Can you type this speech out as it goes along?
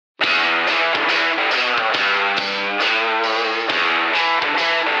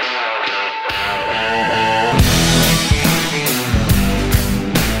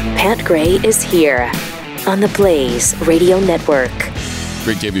Gray is here on the Blaze Radio Network.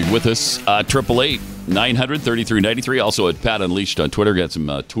 Great to have you with us. 888-900-3393. Also at Pat Unleashed on Twitter. Got some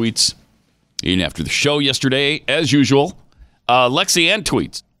tweets in after the show yesterday, as usual. Lexi Ann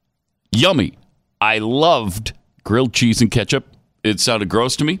tweets, yummy. I loved grilled cheese and ketchup. It sounded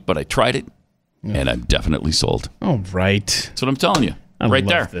gross to me, but I tried it, and I'm definitely sold. All right. That's what I'm telling you. Right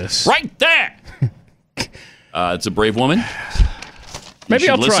there. This. Right there. It's a brave woman. Maybe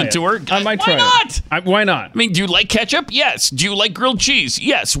I'll listen try to her. I might Why try not? it. Why not? I mean, do you like ketchup? Yes. Do you like grilled cheese?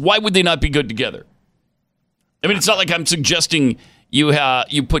 Yes. Why would they not be good together? I mean, it's not like I'm suggesting you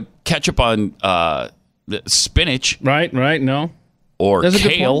put ketchup on spinach. Right, no. Or that's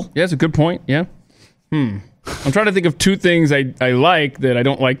kale. Yeah, that's a good point. Yeah. I'm trying to think of two things I like that I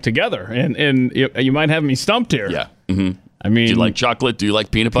don't like together. And you might have me stumped here. Yeah. Mm-hmm. I mean, do you like chocolate? Do you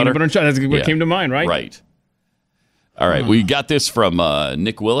like peanut butter? Peanut butter and chocolate. That's what came to mind, right? Right. All right. We got this from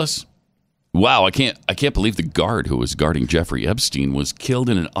Nick Willis. Wow, I can't believe the guard who was guarding Jeffrey Epstein was killed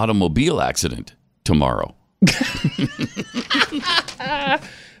in an automobile accident tomorrow.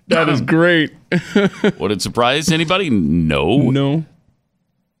 That is great. Would it surprise anybody? No.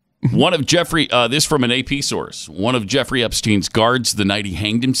 One of Jeffrey, this from an AP source, one of Jeffrey Epstein's guards the night he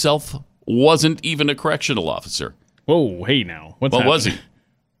hanged himself wasn't even a correctional officer. Whoa, hey now. What was he?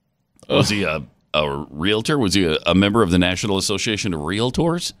 Was he a realtor? Was he a member of the National Association of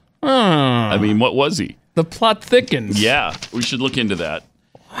Realtors? I mean, what was he? The plot thickens. Yeah, we should look into that.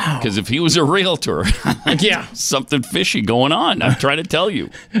 Because if he was a realtor, yeah, something fishy going on. I'm trying to tell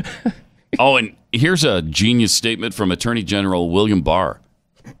you. Oh, and here's a genius statement from Attorney General William Barr.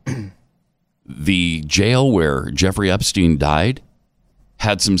 The jail where Jeffrey Epstein died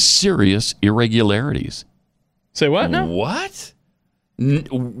had some serious irregularities. Say what now? What?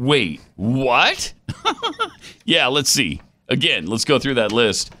 Wait, what? Yeah, let's see. Again, let's go through that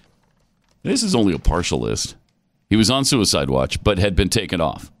list. This is only a partial list. He was on suicide watch, but had been taken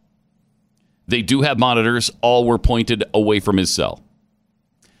off. They do have monitors. All were pointed away from his cell.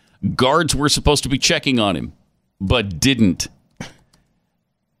 Guards were supposed to be checking on him, but didn't.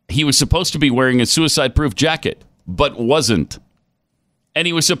 He was supposed to be wearing a suicide-proof jacket, but wasn't. And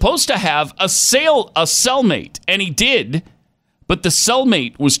he was supposed to have a cellmate, and he did, but the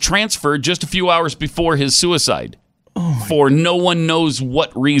cellmate was transferred just a few hours before his suicide for no one knows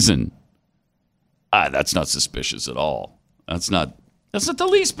what reason. That's not suspicious at all. That's not the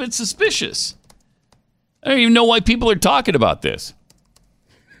least bit suspicious. I don't even know why people are talking about this.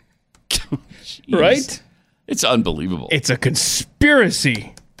 Right? It's unbelievable. It's a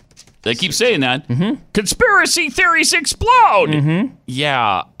conspiracy. They keep saying that. Mm-hmm. Conspiracy theories explode. Mm-hmm.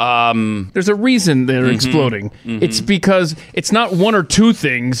 Yeah. There's a reason they're exploding. Mm-hmm. It's because it's not one or two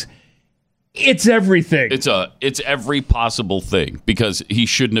things. It's everything. It's every possible thing, because he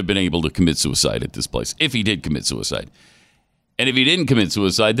shouldn't have been able to commit suicide at this place if he did commit suicide. And if he didn't commit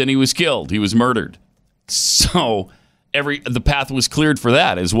suicide, then he was killed. He was murdered. So the path was cleared for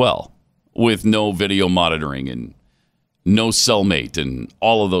that as well, with no video monitoring and no cellmate and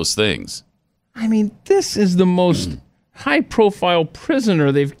all of those things. I mean, this is the most high-profile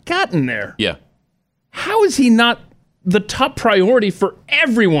prisoner they've gotten there. Yeah. How is he not the top priority for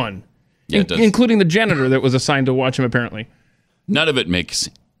everyone? Yeah, including the janitor that was assigned to watch him, apparently. None of it makes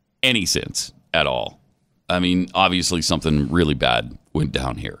any sense at all. I mean, obviously something really bad went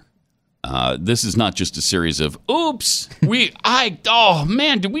down here. This is not just a series of, oops, oh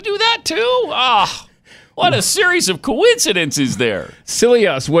man, did we do that too? What a series of coincidences there. Silly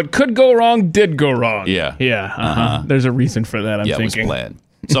us. What could go wrong did go wrong. Yeah. Yeah. Uh-huh. There's a reason for that, I'm thinking. It was planned.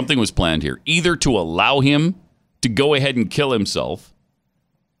 Something was planned here. Either to allow him to go ahead and kill himself,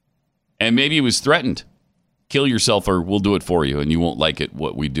 and maybe he was threatened. Kill yourself or we'll do it for you, and you won't like it,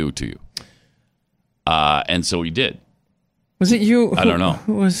 what we do to you. And so he did. Was it you? I don't know.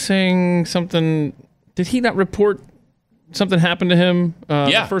 Who was saying something? Did he not report something happened to him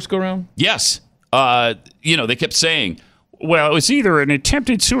the first go-round? Yes. They kept saying, well, it was either an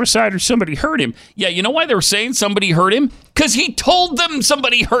attempted suicide or somebody hurt him. Yeah, you know why they were saying somebody hurt him? Because he told them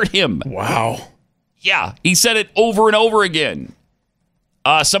somebody hurt him. Wow. Yeah, he said it over and over again.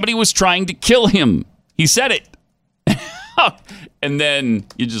 Somebody was trying to kill him. He said it. And then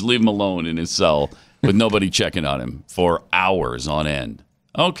you just leave him alone in his cell with nobody checking on him for hours on end.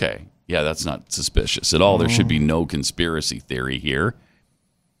 Okay. Yeah, that's not suspicious at all. There should be no conspiracy theory here.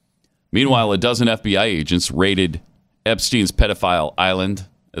 Meanwhile, a dozen FBI agents raided Epstein's pedophile island,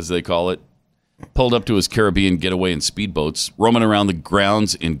 as they call it, pulled up to his Caribbean getaway in speedboats, roaming around the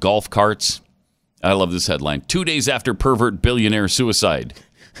grounds in golf carts. I love this headline. 2 days after pervert billionaire suicide.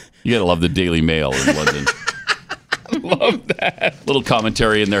 You got to love the Daily Mail in London. Love that. Little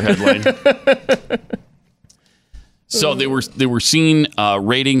commentary in their headline. So they were seen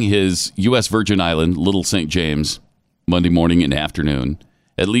raiding his U.S. Virgin Island, Little St. James, Monday morning and afternoon.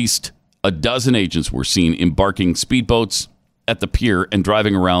 At least a dozen agents were seen embarking speedboats at the pier and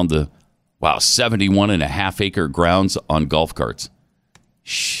driving around the 71.5-acre grounds on golf carts.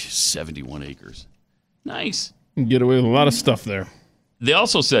 71 acres. Nice. Get away with a lot of stuff there. They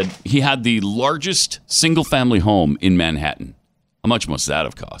also said he had the largest single-family home in Manhattan. How much must that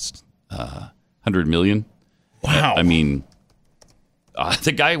have cost? $100 million? Wow. I mean,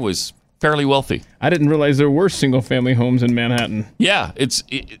 the guy was fairly wealthy. I didn't realize there were single-family homes in Manhattan. Yeah,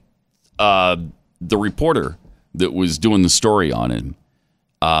 the reporter that was doing the story on him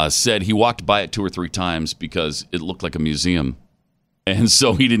said he walked by it 2 or 3 times because it looked like a museum. And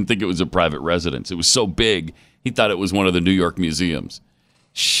so he didn't think it was a private residence. It was so big, he thought it was one of the New York museums.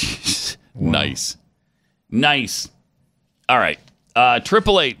 Jeez. Wow. Nice. All right.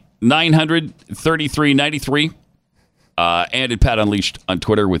 888-900-3393. And at Pat Unleashed on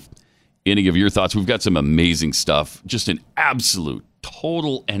Twitter with any of your thoughts. We've got some amazing stuff. Just an absolute,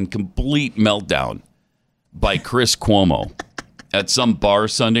 total, and complete meltdown by Chris Cuomo at some bar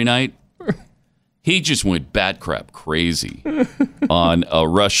Sunday night. He just went bat crap crazy on a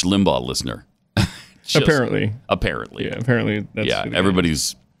Rush Limbaugh listener. Apparently. Yeah, apparently.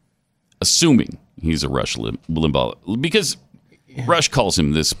 Everybody's assuming he's a Rush Limbaugh because Rush calls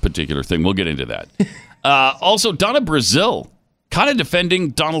him this particular thing. We'll get into that. Also, Donna Brazil kind of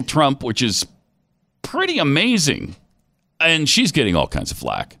defending Donald Trump, which is pretty amazing. And she's getting all kinds of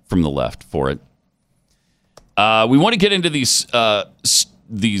flack from the left for it. We want to get into these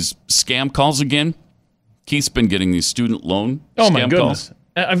scam calls again. Keith's been getting these student loan scam calls. My goodness.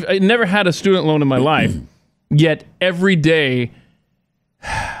 I've never had a student loan in my life, yet every day,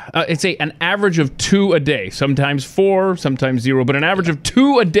 it's an average of 2 a day, sometimes 4, sometimes 0, but an average of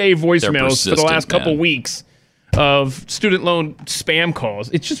 2 a day voicemails for the last couple weeks of student loan spam calls.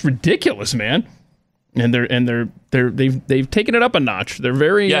 It's just ridiculous, man. And they've taken it up a notch. They're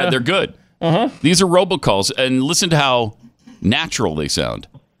very they're good. These are robocalls, and listen to how natural they sound.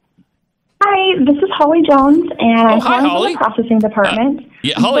 Hi, this is Holly Jones, and I'm calling Holly. from the processing department.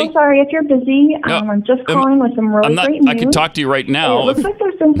 Holly. I'm so sorry if you're busy. I'm just calling with some really great news. I can talk to you right now. It looks like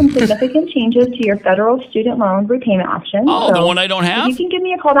there's been some significant changes to your federal student loan repayment option. Oh, the one I don't have? If you can give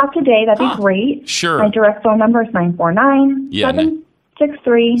me a call back today, that'd be great. Sure. My direct phone number is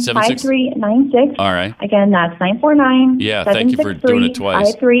 949-763-5396. All right. Again, that's 949 thank you for doing it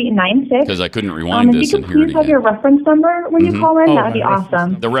twice. 5396. Because I couldn't rewind this and hear it again. If you could please have your reference number when you call in, that would be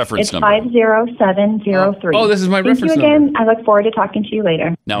awesome. The reference number. It's 50703. Oh, this is my reference number. Thank you again. I look forward to talking to you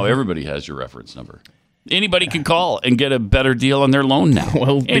later. Now everybody has your reference number. Anybody can call and get a better deal on their loan now.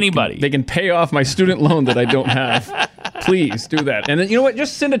 Well, anybody. They can pay off my student loan that I don't have. Please do that. And then, you know what?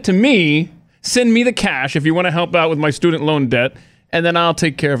 Just send it to me. Send me the cash if you want to help out with my student loan debt, and then I'll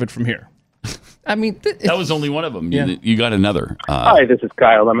take care of it from here. I mean, that was only one of them. Yeah. You got another. Hi, this is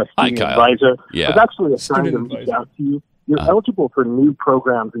Kyle. I'm a student advisor. Yeah. I was actually assigned to reach out to you. You're eligible for new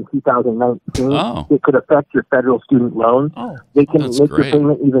programs in 2019 that could affect your federal student loan. They can make your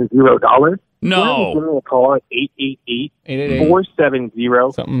payment even $0. No. Give me a call at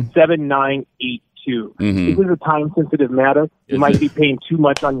 888-470-7982. This is a time-sensitive matter. You might be paying too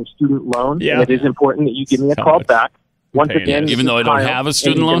much on your student loan, and it is important that you give me a call back. Once again, even though I don't have a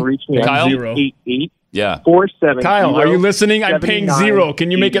student loan, reach me Kyle? at 888 Kyle, are you listening? I'm paying 0. Can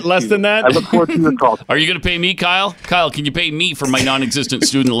you make it less than that? I look forward to your call. Are you going to pay me, Kyle? Kyle, can you pay me for my non-existent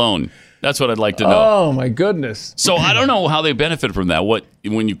student loan? That's what I'd like to know. Oh, my goodness. So I don't know how they benefit from that. What,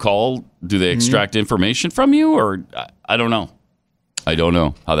 when you call, do they extract information from you? Or I don't know. I don't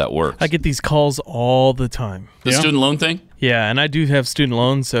know how that works. I get these calls all the time. The student loan thing? Yeah, and I do have student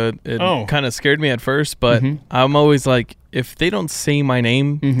loans, so it kind of scared me at first, but I'm always like, if they don't say my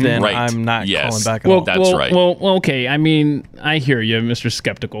name, then I'm not calling back. That's right. Well, okay. I mean, I hear you, Mr.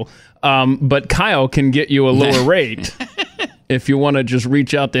 Skeptical. But Kyle can get you a lower rate if you want to just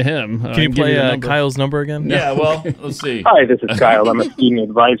reach out to him. Can you play Kyle's number again? Yeah, well, let's see. Hi, this is Kyle. I'm a student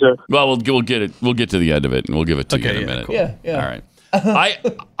advisor. Well, we'll get it. We'll get to the end of it, and we'll give it to you in a minute. Cool. Yeah. All right.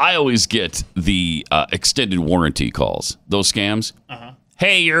 I always get the extended warranty calls. Those scams.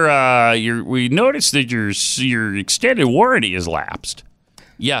 Hey, we noticed that your extended warranty has lapsed.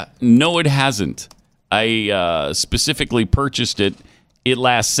 Yeah, no, it hasn't. I specifically purchased it. It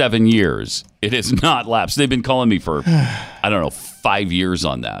lasts 7 years. It has not lapsed. They've been calling me for 5 years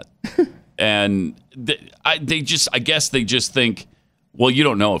on that, and I guess they just think, well, you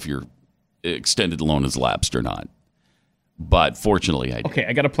don't know if your extended loan has lapsed or not. But fortunately,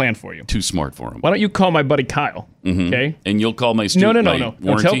 I got a plan for you. Too smart for him. Why don't you call my buddy Kyle? Okay, and you'll call my student.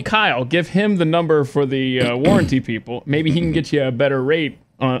 No. Tell Kyle, give him the number for the warranty people. Maybe he can get you a better rate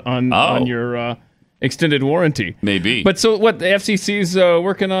on your extended warranty. Maybe. But so what? The FCC's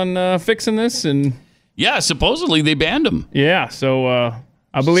working on fixing this, and yeah, supposedly they banned him. Yeah, so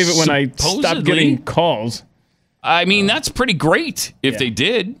I believe it when I stopped getting calls. I mean, that's pretty great if they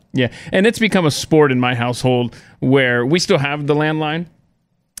did. Yeah, and it's become a sport in my household where we still have the landline.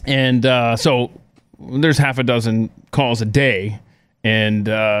 And so there's half a dozen calls a day. And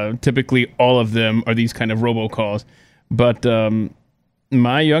typically all of them are these kind of robocalls. But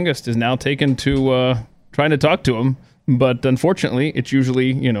my youngest is now taken to trying to talk to him. But unfortunately, it's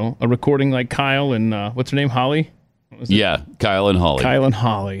usually, a recording like Kyle and what's her name, Holly? Yeah, Kyle and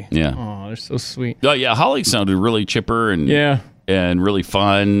Holly. Yeah. Oh, they're so sweet. Oh, yeah, Holly sounded really chipper and really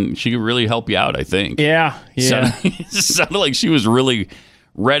fun. She could really help you out, I think. Yeah. Sounded like she was really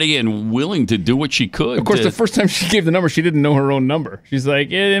ready and willing to do what she could. Of course, the first time she gave the number, she didn't know her own number. She's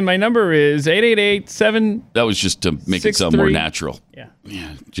like, my number is 888-7. That was just to make it sound more natural. Yeah.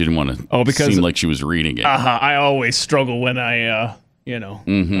 Yeah, she didn't want to seem like she was reading it. I always struggle when I...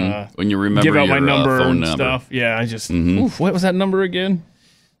 when you remember give out your my number phone and number. stuff. Yeah, I just, what was that number again?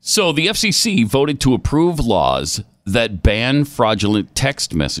 So the FCC voted to approve laws that ban fraudulent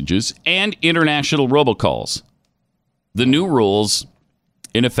text messages and international robocalls. The new rules,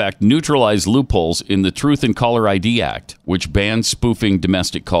 in effect, neutralize loopholes in the Truth in Caller ID Act, which bans spoofing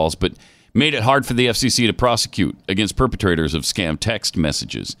domestic calls, but made it hard for the FCC to prosecute against perpetrators of scam text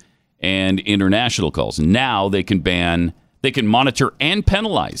messages and international calls. Now they can monitor and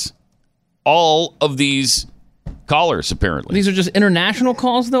penalize all of these callers, apparently. These are just international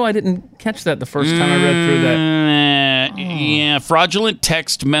calls, though? I didn't catch that the first time I read through that. Yeah, fraudulent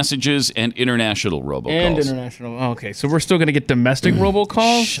text messages and international robocalls. Okay, so we're still going to get domestic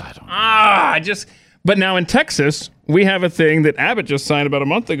robocalls? I don't know. But now in Texas, we have a thing that Abbott just signed about a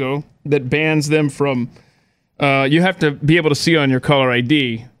month ago that bans them from, you have to be able to see on your caller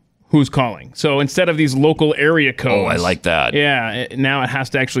ID who's calling. So instead of these local area codes. Oh, I like that. Yeah, now it has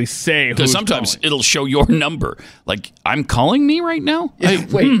to actually say who's Because sometimes calling. it'll show your number. Like, I'm calling me right now?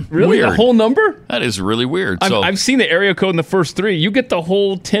 Wait, really? Weird. The whole number? That is really weird. I've seen the area code in the first 3. You get the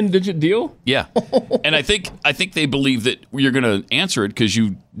whole 10-digit deal? Yeah. And I think they believe that you're going to answer it because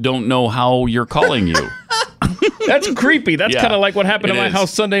you don't know how you're calling you. That's creepy. That's kind of like what happened at my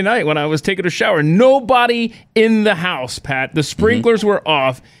house Sunday night when I was taking a shower. Nobody in the house, Pat. The sprinklers were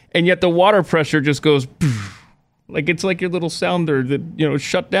off, and yet the water pressure just goes like it's like your little sounder that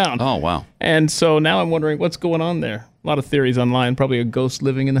shut down. Oh, wow. And so now I'm wondering what's going on there. A lot of theories online. Probably a ghost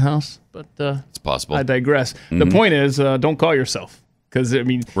living in the house, but it's possible. I digress. The point is, don't call yourself. Because,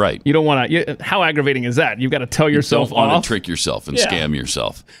 right. You don't want to... How aggravating is that? You've got to tell yourself off. You don't want to trick yourself and scam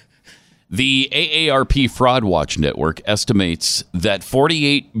yourself. The AARP Fraud Watch Network estimates that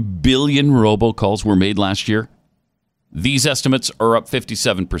 48 billion robocalls were made last year. These estimates are up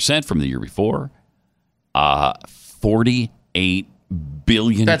 57% from the year before. 48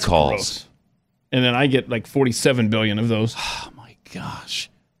 billion That's calls. Gross. And then I get like 47 billion of those. Oh, my gosh.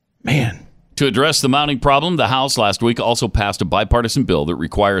 Man. To address the mounting problem, the House last week also passed a bipartisan bill that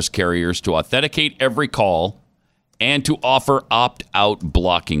requires carriers to authenticate every call and to offer opt-out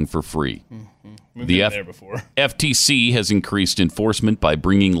blocking for free. The FTC has increased enforcement by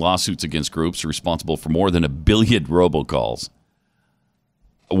bringing lawsuits against groups responsible for more than 1 billion robocalls.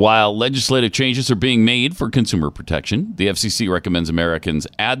 While legislative changes are being made for consumer protection, the FCC recommends Americans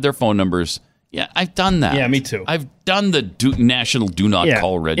add their phone numbers. Yeah, I've done that. Yeah, me too. I've done the National Do Not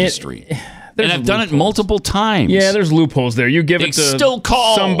Call Registry. And I've done it multiple times. Yeah, there's loopholes there. You give it to still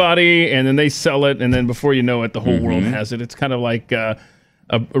call somebody, and then they sell it, and then before you know it, the whole world has it. It's kind of like a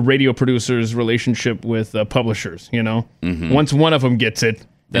radio producer's relationship with publishers. Once one of them gets it,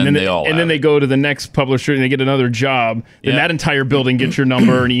 then they go to the next publisher and they get another job. Then that entire building gets your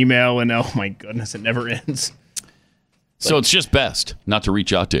number and email, and oh my goodness, it never ends. So it's just best not to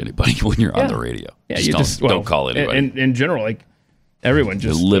reach out to anybody when you're on the radio. Yeah, don't call anybody. And in general, like. Everyone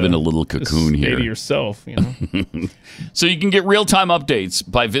just live in a little cocoon here. Stay to yourself, So you can get real-time updates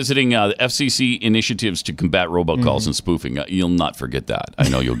by visiting the FCC initiatives to combat robocalls and spoofing. You'll not forget that. I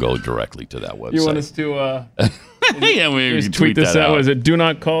know you'll go directly to that website. You want us to? we can tweet this out. Was it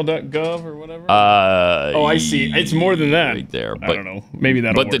donotcall.gov or whatever? I see. It's more than that. Right there. I don't know. Maybe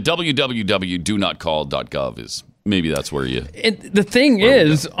that'll work. But the www.donotcall.gov is maybe that's where you. The thing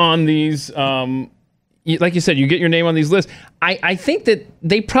is on these. Like you said, you get your name on these lists. I think that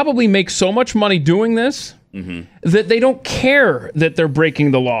they probably make so much money doing this that they don't care that they're breaking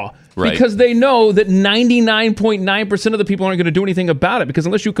the law. Right. Because they know that 99.9% of the people aren't going to do anything about it. Because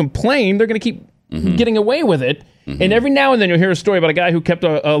unless you complain, they're going to keep getting away with it. And every now and then you'll hear a story about a guy who kept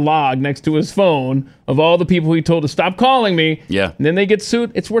a log next to his phone of all the people he told to stop calling me. Yeah. And then they get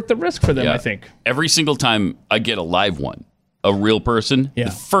sued. It's worth the risk for them, I think. Every single time I get a live one, a real person, the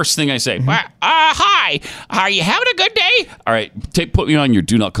first thing I say, hi, are you having a good day? All right, put me on your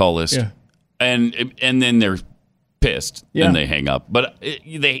do not call list. Yeah. And then they're pissed and they hang up. But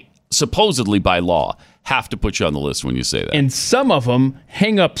they supposedly by law have to put you on the list when you say that. And some of them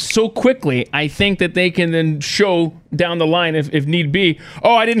hang up so quickly, I think that they can then show down the line if need be,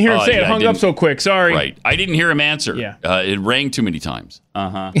 I didn't hear him say it. Hung up so quick. Sorry. Right. I didn't hear him answer. Yeah. It rang too many times.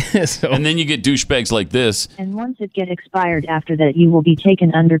 And then you get douchebags like this. And once it gets expired after that, you will be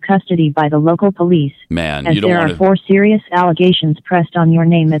taken under custody by the local police. Man, as you don't there want are 4 serious allegations pressed on your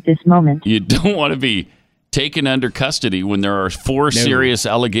name at this moment. You don't want to be taken under custody when there are 4 serious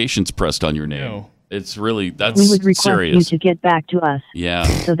allegations pressed on your name. No. It's really, that's we would request serious. you to get back to us. Yeah.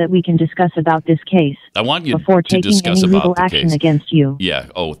 So that we can discuss about this case. I want you before to taking discuss any about legal the action case. against you. Yeah.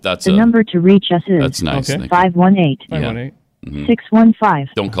 Oh, that's the number to reach us is that's nice. Okay. 518 615.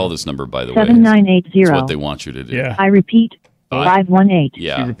 Don't call this number, by the way. 7980. That's what they want you to do. Yeah. I repeat, 518.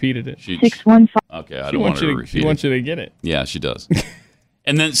 Yeah. She repeated it. 615. Okay, I don't want her to repeat it. She wants you to get it. Yeah, she does.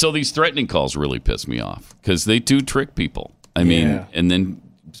 And then, so these threatening calls really piss me off because they do trick people. I mean, and then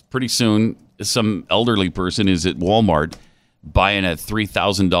pretty soon, some elderly person is at Walmart buying a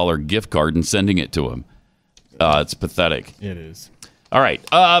 $3,000 gift card and sending it to him. It's pathetic. It is. All right.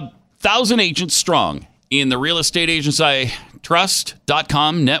 1,000 agents strong in the Real Estate Agents I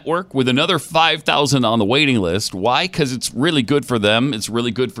Trust.com network with another 5,000 on the waiting list. Why? Because it's really good for them. It's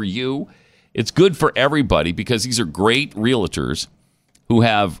really good for you. It's good for everybody because these are great realtors who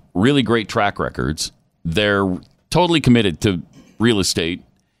have really great track records. They're totally committed to real estate.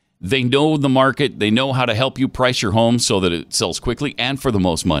 They know the market. They know how to help you price your home so that it sells quickly and for the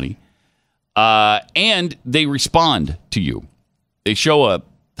most money. And they respond to you. They show a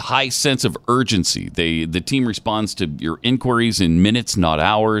high sense of urgency. The team responds to your inquiries in minutes, not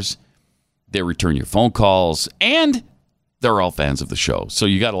hours. They return your phone calls, and they're all fans of the show. So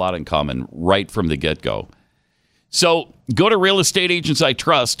you got a lot in common right from the get-go. So go to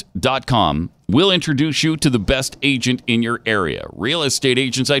realestateagentsitrust.com. We'll introduce you to the best agent in your area.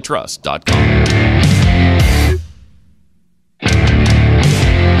 realestateagentsitrust.com.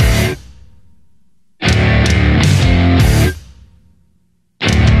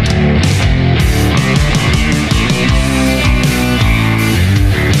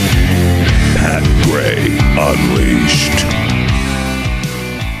 Pat Gray Unleashed.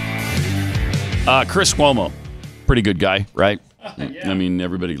 Chris Cuomo, pretty good guy, right? I mean,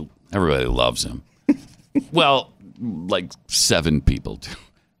 everybody loves him. Well, like 7 people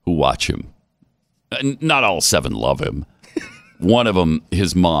who watch him. Not all 7 love him. One of them,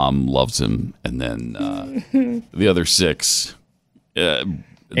 his mom, loves him, and then the other 6, their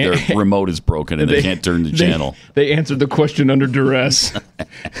remote is broken and they can't turn the channel. They answered the question under duress.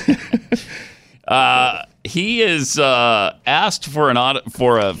 He is asked for a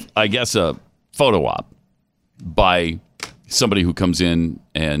photo op by somebody who comes in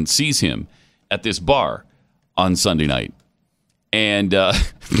and sees him at this bar on Sunday night. And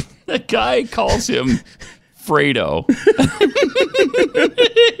the guy calls him Fredo.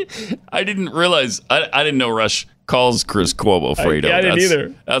 I didn't realize, I didn't know Rush calls Chris Cuomo Fredo. I didn't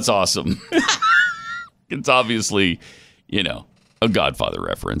either. That's awesome. It's obviously, a Godfather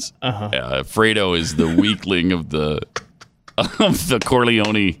reference. Fredo is the weakling of the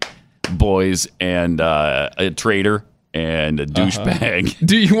Corleone boys and a traitor and a douchebag.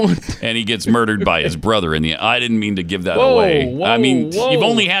 Do you want? And he gets murdered by his brother in the end. I didn't mean to give that away. You've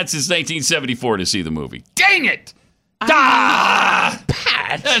only had since 1974 to see the movie. Dang it! Pat!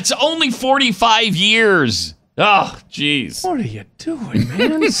 That's only 45 years. Oh, jeez. What are you doing,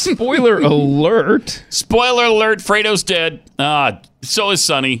 man? Spoiler alert. Spoiler alert, Fredo's dead. So is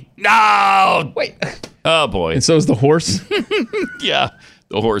Sonny. No! Wait. Oh, boy. And so is the horse? Yeah,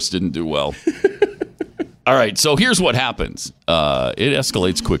 the horse didn't do well. All right, so here's what happens. It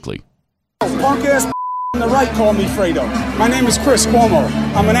escalates quickly. Punk ass on the right call me Fredo. My name is Chris Cuomo.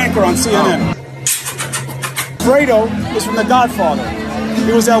 I'm an anchor on CNN. Fredo is from The Godfather.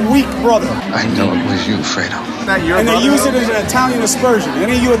 He was that weak brother. I know it was you, Fredo. And they use it as an Italian aspersion.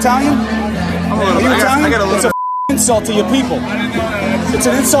 Any of you Italian? Are you Italian? It's a insult to your people. It's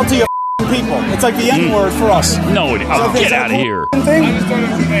an insult to your people. It's like the N-word for us. No, get out of here.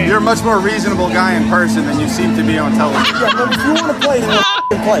 You're a much more reasonable guy in person than you seem to be on television. Yeah, but if you want to play, then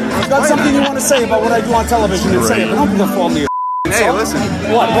play. If you've got something you want to say about what I do on television, then say it. But don't call me a Hey, listen.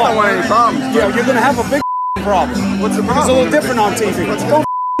 What? I don't want any problems. Yeah, you're going to have a big problem. What's the problem? It's a little different on TV. Don't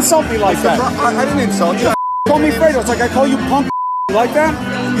insult me like that. I didn't insult you. Call me Fredo. It's like I call you punk like that.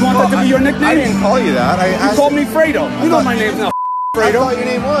 You want that to be your nickname? I didn't call you that. You called me Fredo. You know my name's not Fredo. I thought your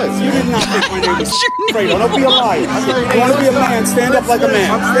name was. You did not think my name was Fredo. Don't be a liar. You want to be a man, stand up like a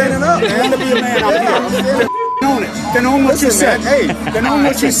man. I'm standing up, man. You want to be a man, I'm here. Own it. Then own what you said. Hey. Then own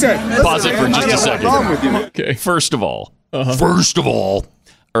what you said. Pause it for just a second. Okay. First of all,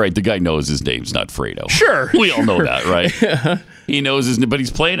 all right, the guy knows his name's not Fredo. Sure. We all know that, right? He knows his name, but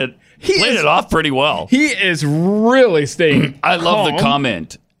he's playing it off pretty well. He is really staying I love the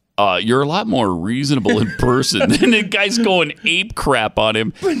comment. You're a lot more reasonable in person. And the guy's going ape crap on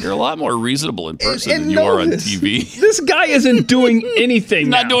him. You're a lot more reasonable in person than you are on TV. This guy isn't doing anything.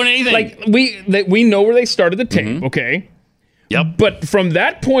 Not doing anything. Like we know where they started the tape, okay? Yep. But from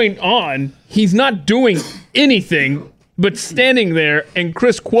that point on, he's not doing anything but standing there, and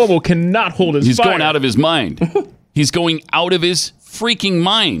Chris Cuomo cannot hold his fire. He's going out of his mind. He's going out of his freaking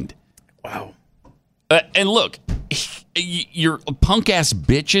mind. Wow. And look, your punk-ass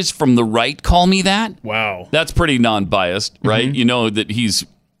bitches from the right call me that? Wow. That's pretty non-biased, right? You know that he's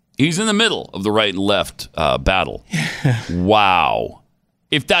in the middle of the right and left battle. Wow.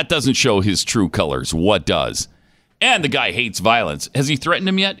 If that doesn't show his true colors, what does? And the guy hates violence. Has he threatened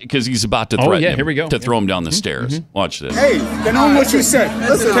him yet? Because he's about to threaten him here we go. to throw him down the stairs. Watch this. Hey, then own what you said.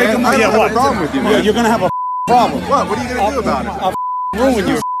 Listen, man, I don't have a problem with you, man. Yeah, you're going to have a problem. What? What are you going to do about it? I'll ruin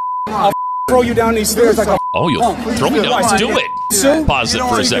you. I'll throw you down these stairs like a you'll throw me down. Do it. Pause it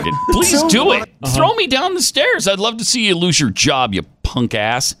for a second. Please do it. Throw me down the stairs. I'd love to see you lose your job, you punk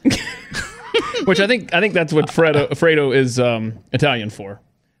ass. Which I think that's what Fredo is Italian for.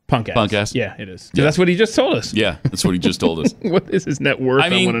 Punk ass. Yeah, it is. Yeah. That's what he just told us. Yeah, that's what he just told us. What is his net worth? I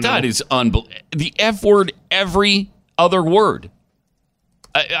mean, that is unbelievable. The F word, every other word.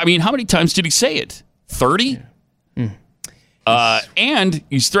 I mean, how many times did he say it? 30? Yeah. And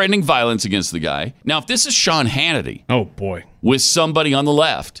he's threatening violence against the guy. Now, if this is Sean Hannity. Oh, boy. With somebody on the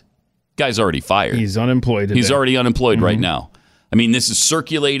left, guy's already fired. He's unemployed today. He's already unemployed right now. I mean, this is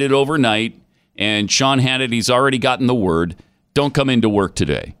circulated overnight, and Sean Hannity's already gotten the word, don't come into work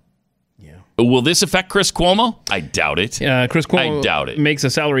today. Will this affect Chris Cuomo? I doubt it. Chris Cuomo I doubt it. Makes a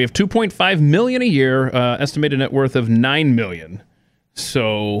salary of $2.5 million a year, estimated net worth of $9 million.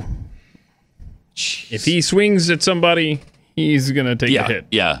 So if he swings at somebody, he's going to take a hit.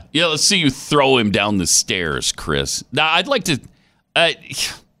 Yeah. Let's see you throw him down the stairs, Chris. Now, I'd like to.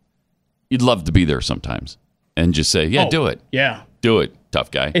 You'd love to be there sometimes and just say, do it. Yeah. Do it, tough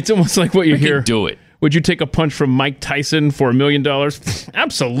guy. It's almost like what you hear. Do it. Would you take a punch from Mike Tyson for $1 million?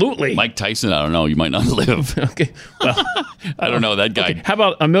 Absolutely. Mike Tyson, I don't know. You might not live. Okay. Well, I don't know that guy. Okay. How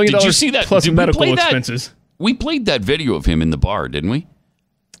about $1 million Did you see that? plus medical expenses? We played that video of him in the bar, didn't we?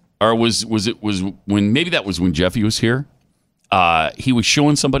 Or was when maybe that was when Jeffy was here? He was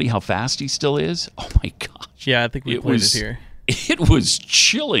showing somebody how fast he still is. Oh my gosh. Yeah, I think we played it here. It was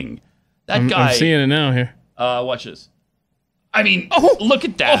chilling. That guy. I'm seeing it now here. Watch this. I mean, look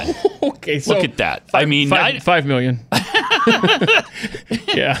at that. Okay, so look at that. $5 million.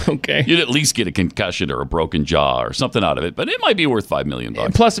 Yeah, okay. You'd at least get a concussion or a broken jaw or something out of it, but it might be worth $5 million.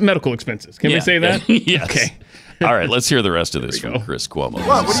 Plus medical expenses. Can we say that? Yes. Okay. All right, let's hear the rest of this from Chris Cuomo.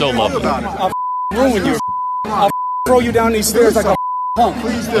 What So are you lovely. about it? I'll ruin you. I'll throw you down these stairs like a punk.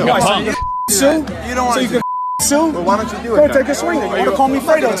 Please do. Like a punk. Sue? You don't want So you to can sue? Well, why don't you do Go it? take a swing. You want to call me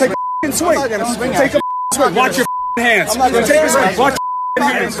Fredo? Take a swing. I'm not going to swing Take a swing. Watch your hands. I'm not gonna Take a swing. swing. Watch your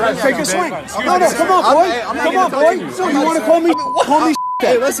hands. Take a swing. No, come on, boy. Come on, boy. So you want to call me?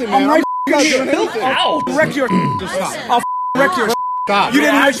 Hey, listen, man. I'm right not here. doing anything. I'll wreck your. I'll wreck your. Stop. You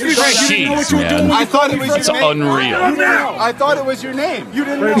didn't know what you were doing. I thought it was It's your name. unreal. I thought it was your name. You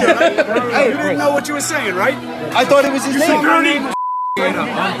didn't know. Hey, you didn't know what you were saying, right? I thought it was his name.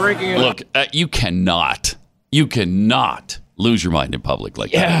 I'm breaking it. Look, you cannot lose your mind in public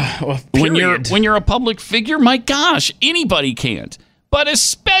like that. Well, when you're a public figure, my gosh, anybody can't. But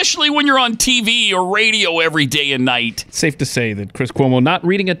especially when you're on TV or radio every day and night. Safe to say that Chris Cuomo not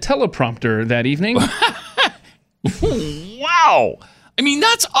reading a teleprompter that evening. Wow. I mean,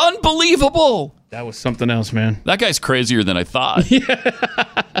 that's unbelievable. That was something else, man. That guy's crazier than I thought.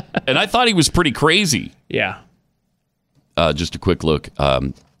 And I thought he was pretty crazy. Yeah. Just a quick look.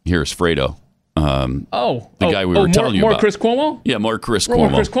 Here's Fredo. The guy we were telling you about. More Chris Cuomo? Yeah, more Chris Cuomo. More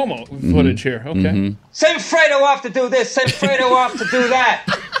Chris Cuomo footage here. Okay. Send Fredo off to do this. Send Fredo off to do that.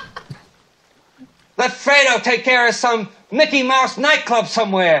 let Fredo take care of some Mickey Mouse nightclub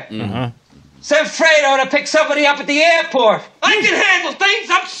somewhere. Uh-huh. Send Fredo to pick somebody up at the airport. I can handle things.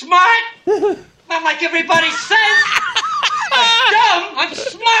 I'm smart. Not like everybody says. I'm dumb. I'm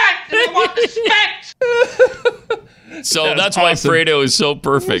smart. And I want respect. So that's why Fredo is so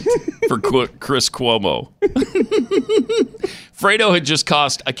perfect for Chris Cuomo. Fredo had just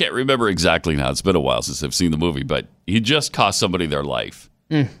cost, I can't remember exactly now. It's been a while since I've seen the movie, but he just cost somebody their life.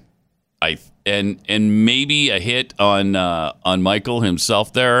 And maybe a hit on Michael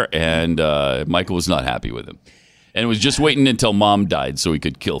himself there, and Michael was not happy with him. And was just waiting until Mom died so he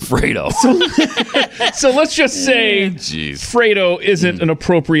could kill Fredo. So let's just say Fredo isn't an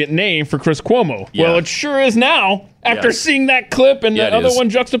appropriate name for Chris Cuomo. Yeah. Well, it sure is now after seeing that clip and the other one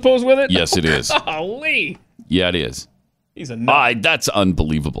juxtaposed with it. Yes, it is. Golly. Yeah, it is. He's a nut. That's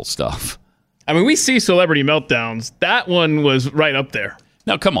unbelievable stuff. I mean, we see celebrity meltdowns. That one was right up there.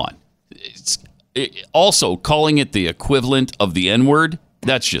 Now, come on. Also, calling it the equivalent of the N-word,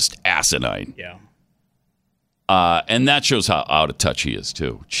 that's just asinine. Yeah. And that shows how out of touch he is,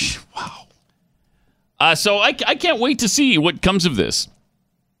 too. Wow. So I can't wait to see what comes of this.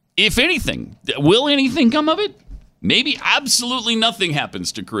 If anything, will anything come of it? Maybe absolutely nothing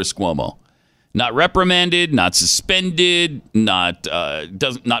happens to Chris Cuomo. Not reprimanded, not suspended, not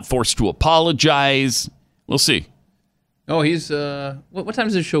forced to apologize. We'll see. Oh, he's what time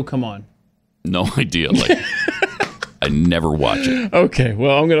does his show come on? No idea. I never watch it. Okay,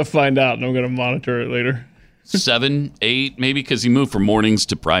 well, I'm going to find out, and I'm going to monitor it later. 7, 8, maybe, because he moved from mornings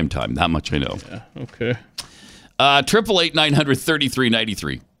to primetime. That much I know. Yeah, okay.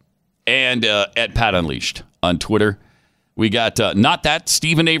 888-900-3393. And at Pat Unleashed on Twitter. We got Not That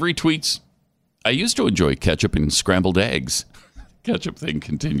Stephen Avery tweets, I used to enjoy ketchup and scrambled eggs. Ketchup thing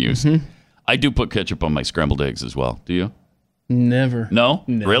continues. Mm-hmm. I do put ketchup on my scrambled eggs as well. Do you? Never. No?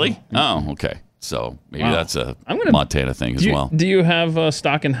 Really? Oh, okay. So maybe that's a Montana thing as well. Do you have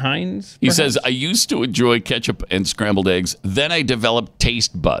stock in Heinz? He says, I used to enjoy ketchup and scrambled eggs. Then I developed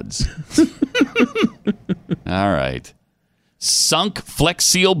taste buds. All right. Sunk Flex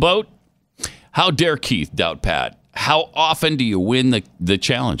Seal boat. How dare Keith doubt Pat? How often do you win the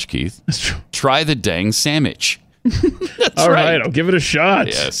challenge, Keith? That's true. Try the dang sandwich. That's All right. I'll give it a shot.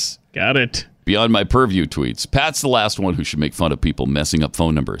 Yes. Got it. Beyond my purview tweets. Pat's the last one who should make fun of people messing up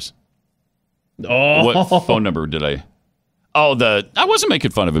phone numbers. Oh. What phone number did I? Oh, I wasn't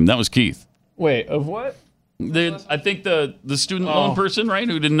making fun of him. That was Keith. Wait, of what? I think the student loan person, right,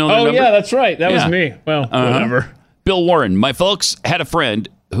 who didn't know their number? Oh, yeah, that's right. That was me. Well, whatever. Bill Warren. My folks had a friend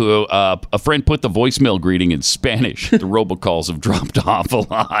who a friend put the voicemail greeting in Spanish. The robocalls have dropped off a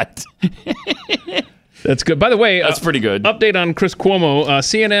lot. That's good. By the way, that's pretty good. Update on Chris Cuomo.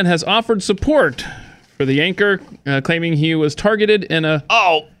 CNN has offered support for the anchor, claiming he was targeted in a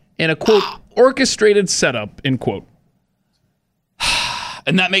quote orchestrated setup, end quote.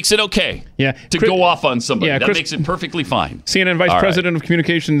 And that makes it okay. Yeah, to go off on somebody. That makes it perfectly fine. CNN Vice President of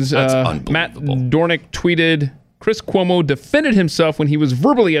Communications Matt Dornick tweeted, Chris Cuomo defended himself when he was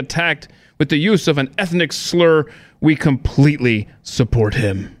verbally attacked with the use of an ethnic slur. We completely support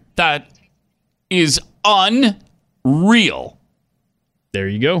him. That is unreal. There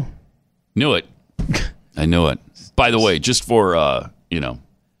you go. Knew it. I knew it. By the way, just for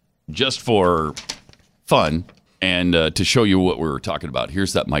fun and to show you what we were talking about,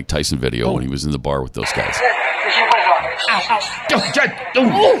 here's that Mike Tyson video when he was in the bar with those guys.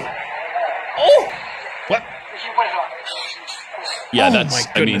 What? Yeah, that's. My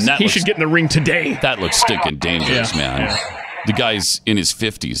goodness. He should get in the ring today. That looks stinking dangerous, man. Yeah. The guy's in his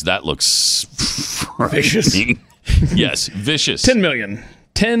 50s. That looks vicious. Yes, vicious. 10 million.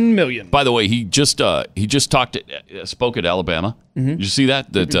 10 million. By the way, he just spoke at Alabama. Mm-hmm. Did you see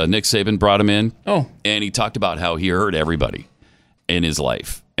that? That Nick Saban brought him in. Oh. And he talked about how he hurt everybody in his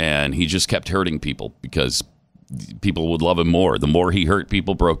life. And he just kept hurting people because people would love him more. The more he hurt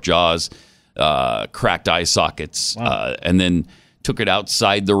people, broke jaws, cracked eye sockets, and then took it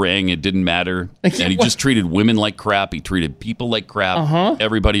outside the ring. It didn't matter. And he just treated women like crap. He treated people like crap. Uh-huh.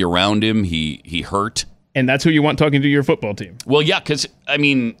 Everybody around him, he hurt. And that's who you want talking to your football team. Well, yeah, because, I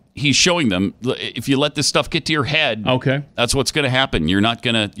mean, he's showing them, if you let this stuff get to your head, that's what's going to happen. You're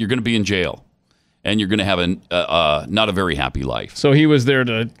going to be in jail. And you're going to have not a very happy life. So he was there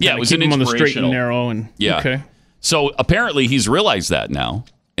to keep him on the straight and narrow. Yeah. Okay. So apparently he's realized that now,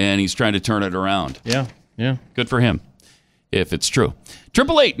 and he's trying to turn it around. Yeah, yeah. Good for him, if it's true.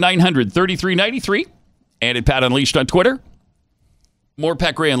 888-900-3393, and at Pat Unleashed on Twitter. More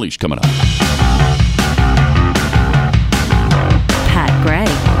Pat Gray Unleashed coming up. Pat Gray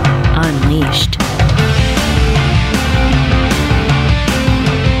Unleashed.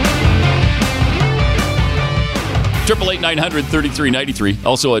 888-900-3393.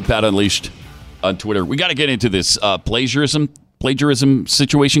 Also at Pat Unleashed on Twitter. We got to get into this plagiarism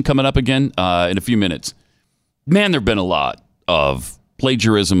situation coming up again in a few minutes. Man, there have been a lot of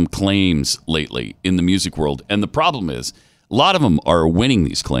plagiarism claims lately in the music world. And the problem is, a lot of them are winning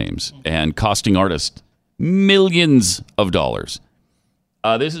these claims and costing artists millions of dollars.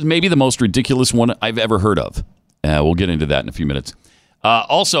 This is maybe the most ridiculous one I've ever heard of. We'll get into that in a few minutes.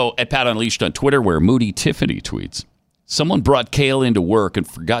 Also, at Pat Unleashed on Twitter, where Moody Tiffany tweets, someone brought kale into work and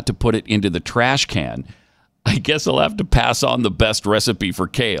forgot to put it into the trash can. I guess I'll have to pass on the best recipe for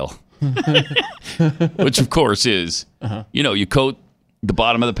kale. Which, of course, is, you coat the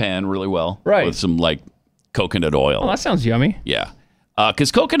bottom of the pan really well with some, coconut oil. Oh, that sounds yummy. Yeah.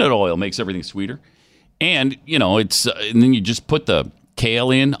 Because coconut oil makes everything sweeter. And, it's and then you just put the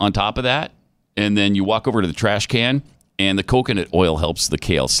kale in on top of that, and then you walk over to the trash can, and the coconut oil helps the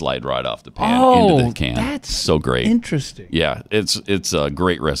kale slide right off the pan into the can. That's so great. Interesting. Yeah, it's a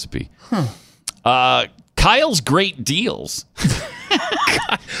great recipe. Kyle's Great Deals.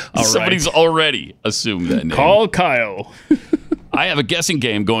 Somebody's already assumed that name. Call Kyle. I have a guessing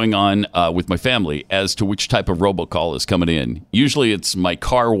game going on with my family as to which type of robocall is coming in. Usually it's my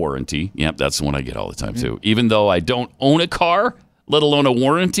car warranty. Yep, that's the one I get all the time, too. Even though I don't own a car, let alone a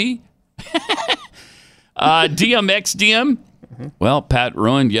warranty. DMXDM. Well, Pat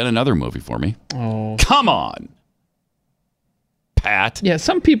ruined yet another movie for me. Oh, come on, Pat. Yeah,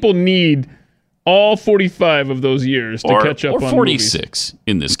 some people need all 45 of those years to catch up on movies. Or 46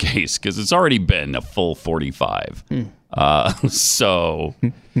 in this case, because it's already been a full 45. Let's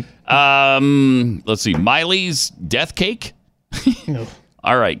see. Miley's Death Cake.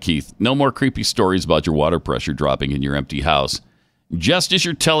 All right, Keith. No more creepy stories about your water pressure dropping in your empty house. Just as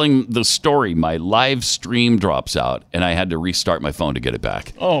you're telling the story, my live stream drops out, and I had to restart my phone to get it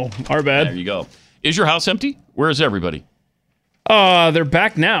back. Oh, our bad. There you go. Is your house empty? Where is everybody? They're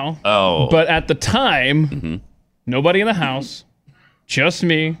back now. Oh. But at the time, nobody in the house, just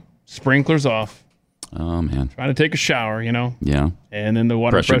me, sprinklers off. Oh, man. Trying to take a shower, Yeah. And then the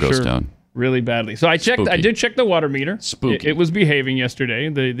water pressure goes down really badly. So I checked. Spooky. I did check the water meter. Spooky. It was behaving yesterday.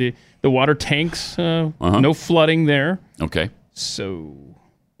 The water tanks, no flooding there. Okay. So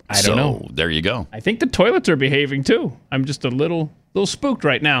I don't know. There you go. I think the toilets are behaving too. I'm just a little spooked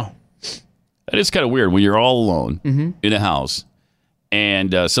right now. That is kind of weird when you're all alone in a house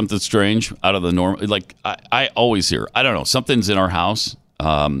and something strange out of the norm. Like I always hear, I don't know, something's in our house.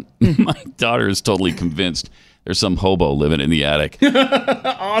 My daughter is totally convinced there's some hobo living in the attic.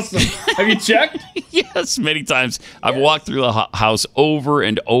 Awesome. Have you checked? Yes, many times. I've walked through the house over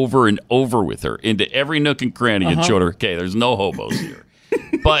and over and over with her into every nook and cranny and showed her, okay, there's no hobos here.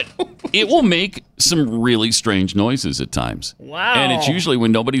 But it will make some really strange noises at times. Wow. And it's usually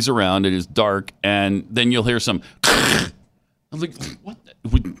when nobody's around, it is dark, and then you'll hear some... I'm like, what?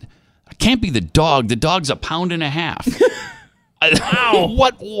 It can't be the dog. The dog's 1.5 pounds. Wow.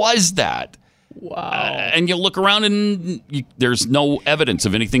 What was that? Wow. And you look around and there's no evidence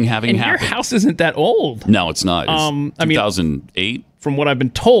of anything having happened. Your house isn't that old. No, it's not. It's 2008. From what I've been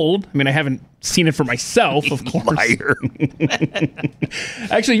told, I haven't seen it for myself, of course. Liar.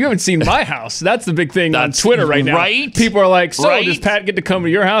 Actually, you haven't seen my house. That's the big thing on Twitter right now. Right? People are like, does Pat get to come to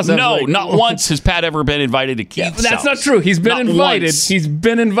your house? No, not once has Pat ever been invited to Keith's That's house. not true. He's been invited. Once. He's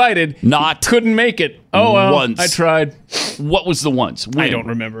been invited. Couldn't make it. Oh, well, once. I tried. What was the once? When? I don't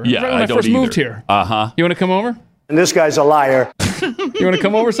remember. Yeah, right when I first moved here. Uh-huh. You want to come over? And this guy's a liar. You want to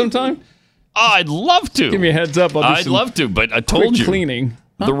come over sometime? I'd love to. Give me a heads up. I'd love to, but I told you. Cleaning.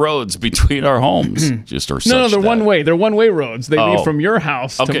 The roads between our homes just are such No, they're that. one way. They're one way roads. They lead from your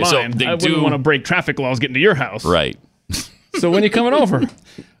house to mine. So they I wouldn't want to break traffic laws getting to your house. Right. So when you coming over?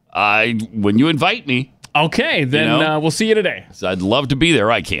 When you invite me. Okay, then we'll see you today. So I'd love to be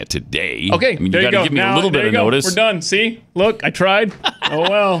there. I can't today. Okay, you there got you to go. give me a little bit of notice. We're done. See? Look, I tried. Oh,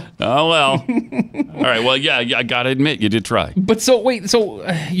 well. Oh, well. All right. Well, yeah, I got to admit, you did try. But so, wait. So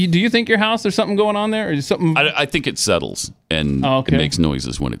do you think your house, there's something going on there? Or is something? I think it settles, and it makes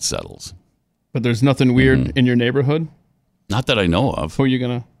noises when it settles. But there's nothing weird in your neighborhood? Not that I know of. Who are you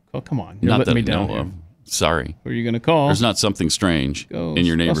going to call? Come on. You're not letting that me down I know here. of. Sorry. Who are you going to call? There's not something strange in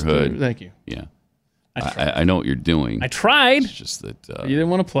your neighborhood. Thank you. Yeah. I know what you're doing. I tried. It's just that you didn't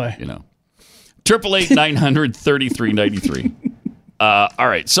want to play. 888-900-3393. All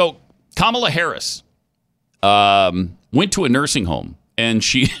right. So Kamala Harris went to a nursing home, and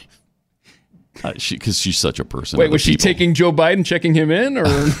she because she's such a person. Wait, was she taking Joe Biden, checking him in, or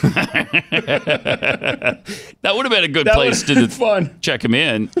that would have been a good place to fun. check him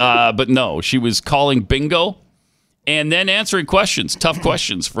in? But no, she was calling bingo and then answering questions, tough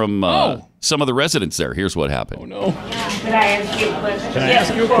questions from some of the residents there. Here's what happened. Oh, no. Can I ask you a question? Can I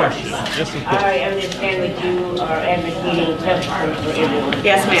ask you a question? Yes, of course. I understand that you are advocating temporary for everyone.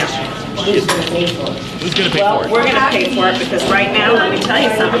 Yes, ma'am. Who's going to pay for it? Who's going to pay for it? We're going to pay for it because right now, let me tell you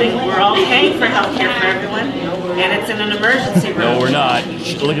something. We're all paying for health care for everyone, and it's in an emergency room. No, we're not.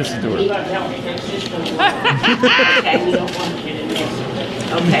 Look at the door.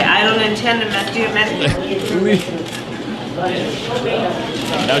 Okay, I don't intend to mess you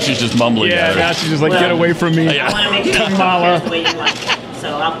Now she's just mumbling. Yeah, now she's just like, get away from me. I want to make sure Kamala. the way you want it.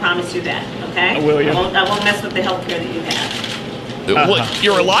 So I'll promise you that, okay? Will you? I won't mess with the health care that you have. What?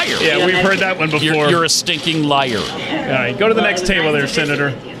 You're a liar. Yeah, we've heard that one before. You're a stinking liar. All right, go to the next table there,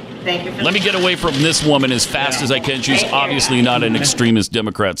 Senator. Thank you. Let me get away from this woman as fast as I can. She's obviously not an extremist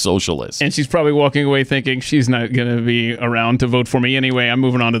Democrat socialist. And she's probably walking away thinking she's not going to be around to vote for me anyway. I'm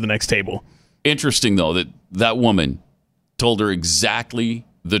moving on to the next table. Interesting, though, that woman told her exactly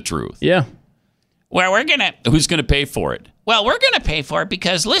the truth. Yeah. Well, who's going to pay for it? Well, we're going to pay for it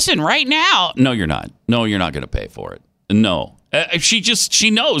because, listen, right now. No, you're not. No, you're not going to pay for it. No. She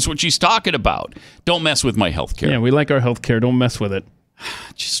knows what she's talking about. Don't mess with my health care. Yeah, we like our health care. Don't mess with it.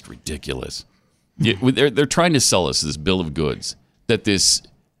 Just ridiculous. Yeah, they're trying to sell us this bill of goods that this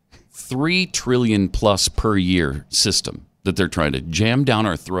 $3 trillion plus per year system that they're trying to jam down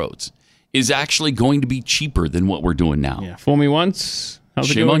our throats is actually going to be cheaper than what we're doing now. Yeah, fool me once.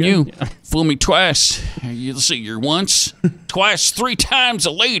 Shame on you. Yeah. Fool me twice. You'll see, you're once, twice, 3 times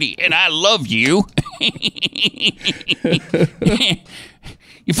a lady, and I love you.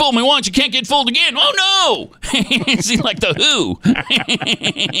 You fooled me once, you can't get fooled again. Oh, no! Seems like the Who.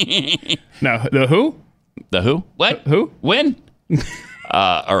 No, the Who? The Who? What? Who? When?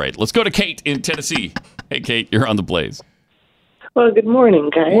 All right, let's go to Kate in Tennessee. Hey, Kate, you're on the Blaze. Well, good morning,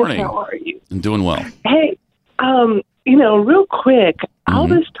 guys. Morning. How are you? I'm doing well. Hey, real quick, all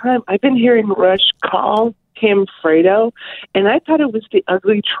this time I've been hearing Rush call him Fredo, and I thought it was the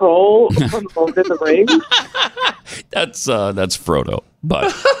ugly troll from Lord of the Rings. That's Frodo,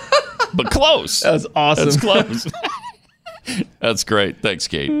 but close. That's awesome. That's close. That's great. Thanks,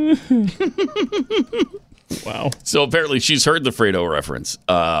 Kate. Wow. So apparently she's heard the Fredo reference.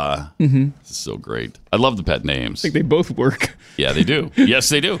 This is so great. I love the pet names. I think they both work. Yeah, they do. Yes,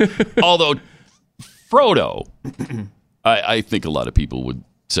 they do. Although Frodo, I think a lot of people would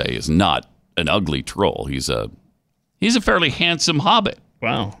say is not an ugly troll. He's a fairly handsome hobbit.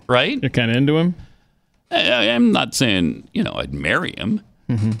 Wow. Right? You're kind of into him? I'm not saying, I'd marry him.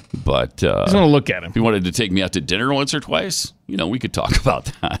 But just want to look at him. If he wanted to take me out to dinner once or twice, we could talk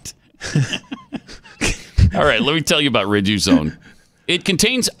about that. All right, let me tell you about Riduzone. It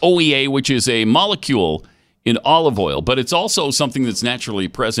contains OEA, which is a molecule in olive oil, but it's also something that's naturally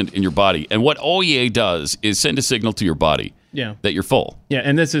present in your body. And what OEA does is send a signal to your body that you're full. Yeah,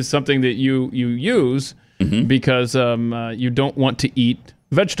 and this is something that you use because you don't want to eat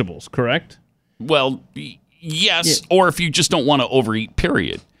vegetables, correct? Well, yes, or if you just don't want to overeat,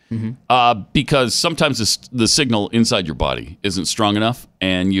 period. Because sometimes the signal inside your body isn't strong enough,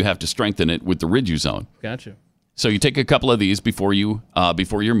 and you have to strengthen it with the Riduzone. Gotcha. So you take a couple of these before your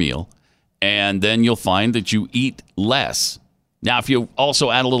meal, and then you'll find that you eat less. Now, if you also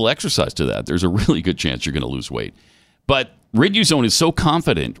add a little exercise to that, there's a really good chance you're going to lose weight. But Riduzone is so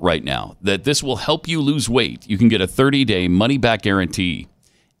confident right now that this will help you lose weight. You can get a 30-day money-back guarantee.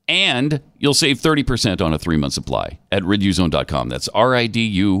 And you'll save 30% on a 3-month supply at riduzone.com. That's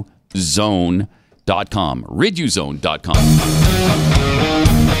RIDU zone.com. Riduzone.com.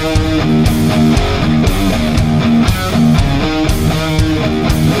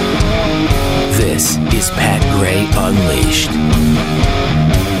 This is Pat Gray Unleashed.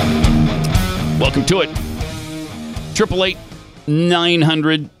 Welcome to it.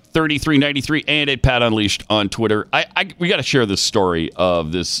 888-900-3393 and at Pat Unleashed on Twitter. We got to share this story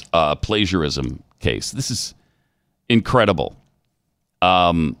of this plagiarism case. This is incredible.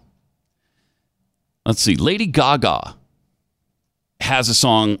 Let's see. Lady Gaga has a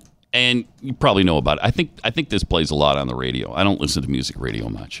song, and you probably know about it. I think this plays a lot on the radio. I don't listen to music radio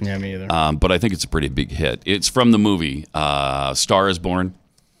much. Yeah, me either. But I think it's a pretty big hit. It's from the movie Star is Born.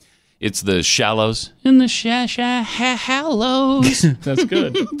 It's the Shallows. In the Shallows. That's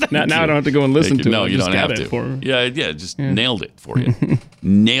good. Now I don't have to go and listen to it. No, you don't have to. Yeah, just nailed it for you.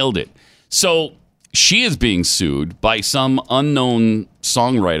 Nailed it. So she is being sued by some unknown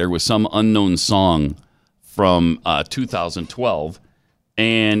songwriter with some unknown song from 2012.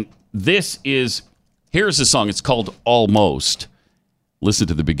 And here's the song. It's called Almost. Listen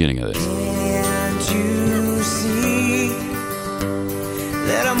to the beginning of this. Can't you see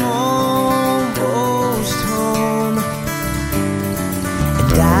that I'm almost home?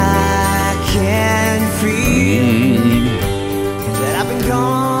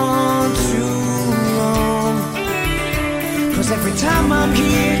 time I'm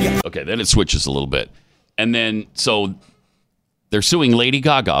here. Okay, then it switches a little bit. And then, so they're suing Lady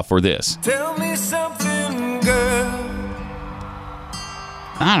Gaga for this. Tell me something, girl.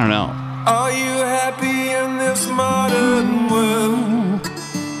 I don't know. Are you happy in this modern world?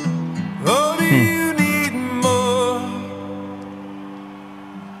 Or do you need more?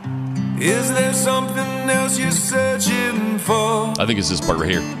 Is there something else you're searching for? I think it's this part right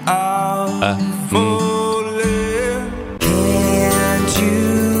here. Can't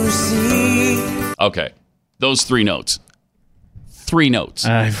you see? Okay, those 3 notes. 3 notes.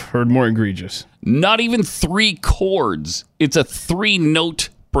 I've heard more egregious. Not even 3 chords. It's a 3-note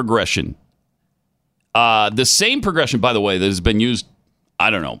progression. The same progression, by the way, that has been used, I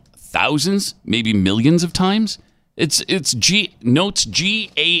don't know, thousands, maybe millions of times. It's G notes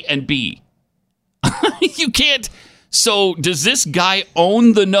G, A, and B. You can't. So does this guy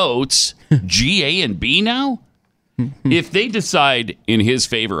own the notes G, A, and B now? If they decide in his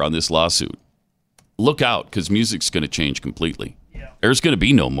favor on this lawsuit, look out, because music's going to change completely. There's going to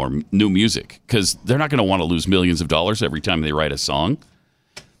be no more new music because they're not going to want to lose millions of dollars every time they write a song.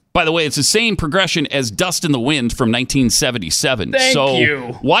 By the way, it's the same progression as Dust in the Wind from 1977. Thank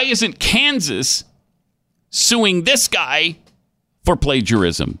you. Why isn't Kansas suing this guy for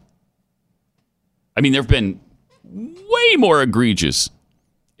plagiarism? I mean, there have been way more egregious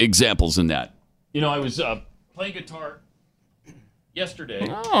examples than that. You know, I was playing guitar yesterday.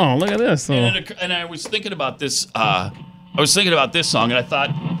 Oh, look at this. And I was thinking about this. I was thinking about this song, and I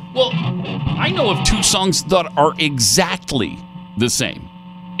thought, well, I know of 2 songs that are exactly the same.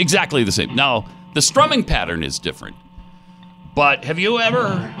 Exactly the same. Now, the strumming pattern is different. But have you ever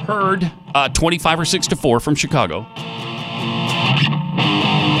heard 25 or 6 to 4 from Chicago?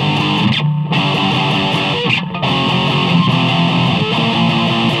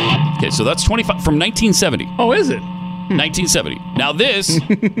 Okay, so that's 25 from 1970. Oh, is it? 1970. Now this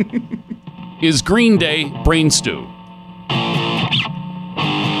is Green Day, Brain Stew.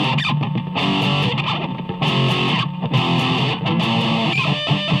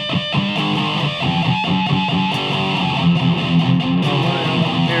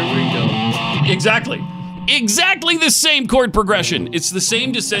 Exactly. Exactly the same chord progression. It's the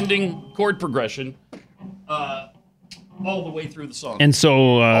same descending chord progression all the way through the song. And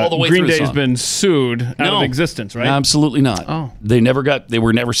so Green Day's been sued out of existence, right? Absolutely not. Oh. They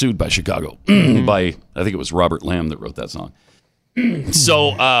were never sued by Chicago. By, I think it was Robert Lamb that wrote that song.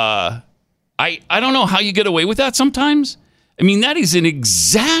 So I don't know how you get away with that sometimes. I mean, that is an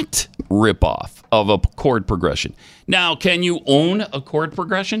exact ripoff of a chord progression. Now, can you own a chord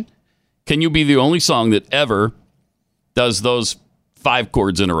progression? Can you be the only song that ever does those 5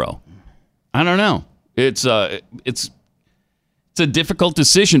 chords in a row? I don't know. It's a difficult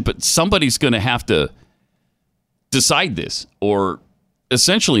decision, but somebody's going to have to decide this, or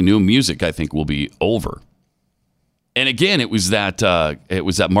essentially new music, I think, will be over. And again, it was that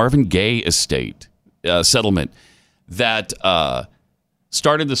Marvin Gaye estate settlement that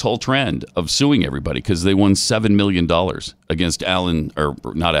started this whole trend of suing everybody because they won $7 million against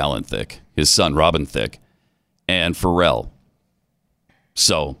not Alan Thicke, his son Robin Thicke, and Pharrell.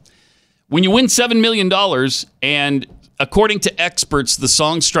 So when you win $7 million and according to experts, the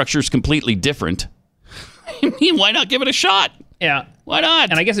song structure is completely different, I mean, why not give it a shot? Yeah. Why not?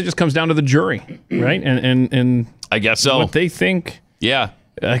 And I guess it just comes down to the jury, right? And I guess so. What they think. Yeah.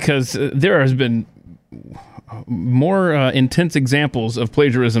 Because there has been more intense examples of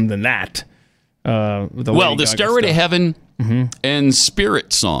plagiarism than that. The Stairway to Heaven and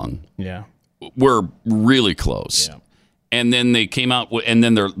Spirit song were really close. Yeah. And then they came out, and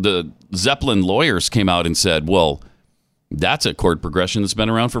then the Zeppelin lawyers came out and said, well, that's a chord progression that's been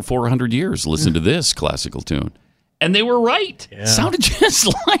around for 400 years. Listen to this classical tune. And they were right. Yeah. Sounded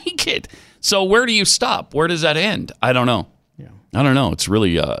just like it. So where do you stop? Where does that end? I don't know. Yeah. I don't know. It's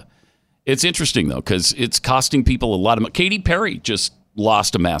really... It's interesting, though, because it's costing people a lot of money. Katy Perry just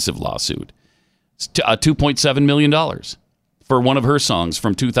lost a massive lawsuit. It's $2.7 million for one of her songs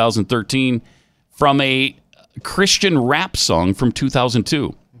from 2013 from a Christian rap song from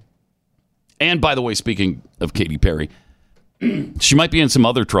 2002. And, by the way, speaking of Katy Perry, she might be in some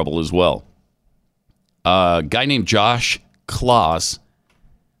other trouble as well. A guy named Josh Kloss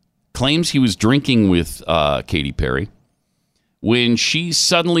claims he was drinking with Katy Perry when she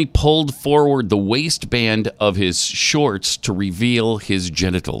suddenly pulled forward the waistband of his shorts to reveal his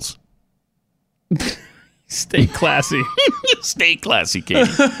genitals. Stay classy. Stay classy,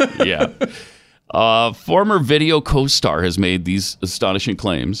 Katie. Yeah. Former video co-star has made these astonishing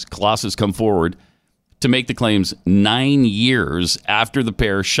claims. Kloss has come forward to make the claims 9 years after the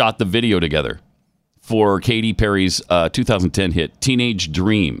pair shot the video together. for Katy Perry's 2010 hit Teenage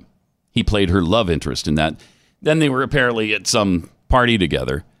Dream. He played her love interest in that. Then they were apparently at some party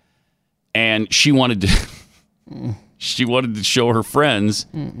together, and she wanted to show her friends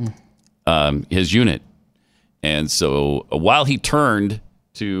his unit. And so while he turned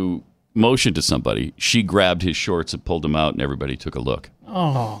to motion to somebody, she grabbed his shorts and pulled them out, and everybody took a look.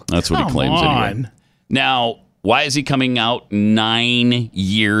 Oh, that's what he claims anyway. Now, why is he coming out 9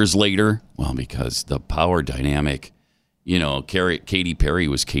 years later? Well, because the power dynamic, Katy Perry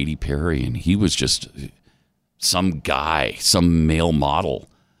was Katy Perry, and he was just some guy, some male model.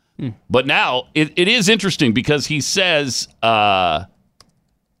 But now it is interesting because he says, I'm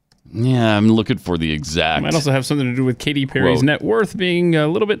looking for the exact. It might also have something to do with Katy Perry's net worth being a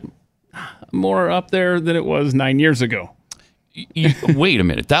little bit more up there than it was 9 years ago. Wait a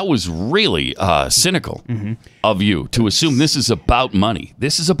minute. That was really cynical of you to assume this is about money.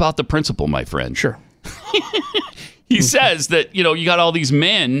 This is about the principle, my friend. Sure. He says that, you got all these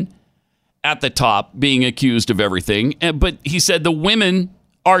men at the top being accused of everything, but he said the women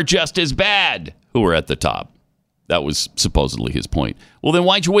are just as bad who are at the top. That was supposedly his point. Well, then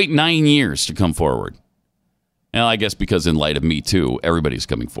why'd you wait 9 years to come forward? Well, I guess because in light of Me Too, everybody's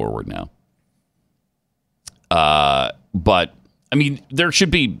coming forward now. But I mean, there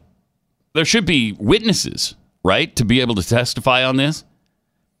should be witnesses, right, to be able to testify on this.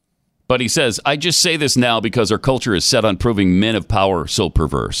 But he says, I just say this now because our culture is set on proving men of power so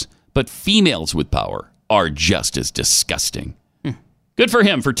perverse. But females with power are just as disgusting. Good for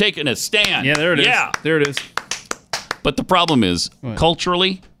him for taking a stand. Yeah, there it is. Yeah. There it is. But the problem is,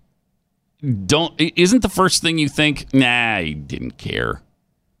 culturally, isn't the first thing you think, nah, he didn't care.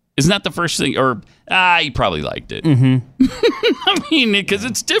 Isn't that the first thing? Or, he probably liked it. I mean, because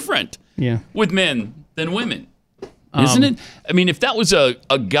it's different with men than women. Isn't it? I mean, if that was a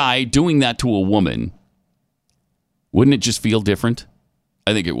guy doing that to a woman, wouldn't it just feel different?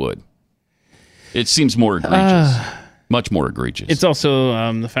 I think it would. It seems more egregious. Much more egregious. It's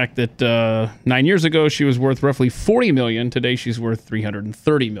also the fact that 9 years ago she was worth roughly $40 million. Today she's worth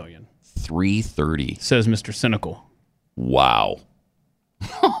 $330 million. 330 says Mr. Cynical. Wow.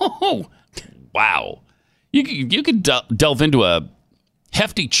 Wow. You could delve into a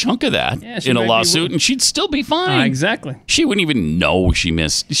hefty chunk of that in a lawsuit, and she'd still be fine. Exactly. She wouldn't even know she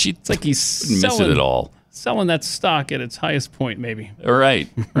missed. It's like he's miss it at all. Selling that stock at its highest point, maybe. Right.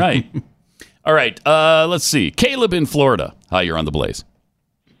 All right, let's see. Caleb in Florida. Hi, you're on the Blaze.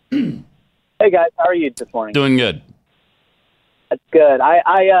 Hey, guys. How are you this morning? Doing good. That's good.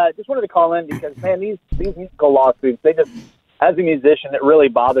 I just wanted to call in because, man, these musical lawsuits, they just, as a musician, it really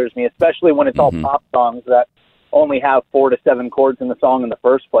bothers me, especially when it's all pop songs that only have 4 to 7 chords in the song in the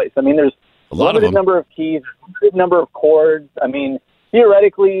first place. I mean, there's a limited number of keys, limited number of chords. I mean,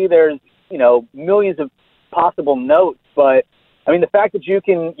 theoretically, there's, millions of possible notes, but I mean, the fact that you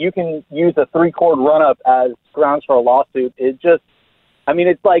can use a 3-chord run-up as grounds for a lawsuit is just, I mean,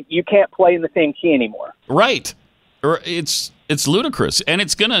 it's like you can't play in the same key anymore. Right. It's ludicrous, and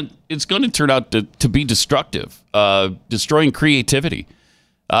it's gonna turn out to be destructive, destroying creativity.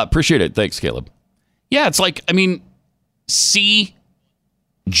 Appreciate it. Thanks, Caleb. Yeah, it's like, I mean, C,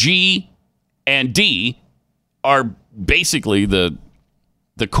 G, and D are basically the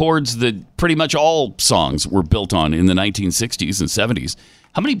chords that pretty much all songs were built on in the 1960s and 70s.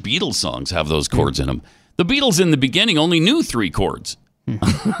 How many Beatles songs have those chords in them? The Beatles in the beginning only knew 3 chords.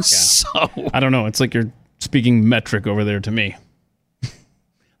 So I don't know. It's like you're speaking metric over there to me.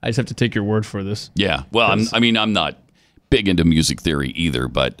 I just have to take your word for this. Yeah. Well, I'm not big into music theory either,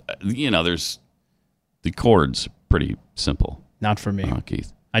 but there's the chords pretty simple. Not for me,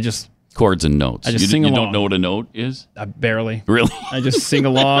 Keith. Chords and notes. I just sing along. You don't know what a note is? Barely. Really? I just sing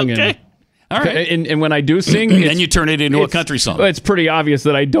along. Okay. All right. And when I do sing... then you turn it into a country song. It's pretty obvious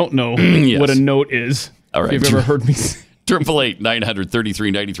that I don't know what a note is. All right. If you've ever heard me sing.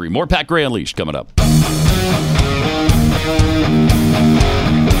 888-900-3393. More Pat Gray Unleashed coming up.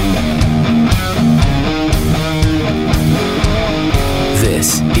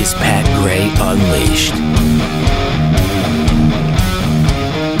 This is Pat Gray Unleashed.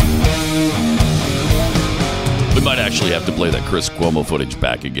 We might actually have to play that Chris Cuomo footage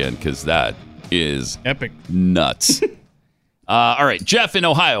back again because that is epic, nuts. All right, Jeff in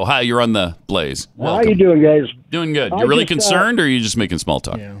Ohio. Hi, you're on the Blaze. Welcome. How you doing, guys? Doing good. You're really concerned, or are you just making small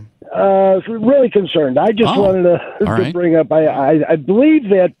talk? Yeah. Really concerned. I just wanted to bring up. I believe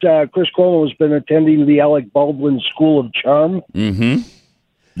that Chris Cuomo has been attending the Alec Baldwin School of Charm. Mm-hmm.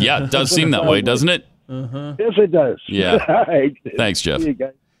 Yeah, it does seem that way, doesn't it? Uh-huh. Yes, it does. Yeah. All right. Thanks, Jeff. See you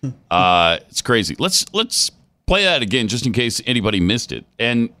guys. It's crazy. Let's play that again, just in case anybody missed it.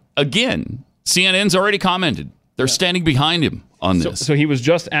 And again, CNN's already commented. They're standing behind him on this. So he was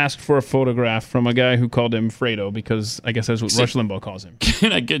just asked for a photograph from a guy who called him Fredo because I guess that's what Rush Limbaugh calls him.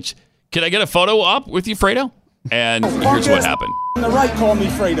 Can I get a photo up with you, Fredo? And here's what happened. On the right, call me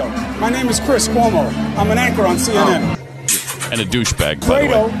Fredo. My name is Chris Cuomo. I'm an anchor on CNN. And a douchebag, by the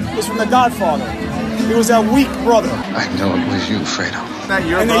way. Fredo is from The Godfather. He was that weak brother. I know it was you, Fredo.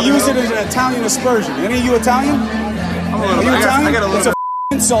 And they use it as an Italian aspersion. Any of you Italian? Are you Italian? It's an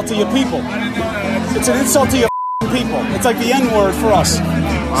insult to your people. It's an insult to your people. It's like the N-word for us.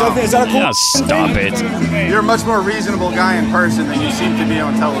 Is that a cool Yeah, stop it. You're a much more reasonable guy in person than you seem to be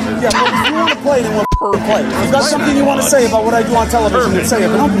on television. Yeah, but if you want to play, then we'll play. If you've got something you want to say about what I do on television, then say it.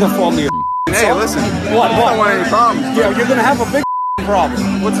 But don't perform the Hey, listen. What? I don't want any problems. Yeah, you're going to have a big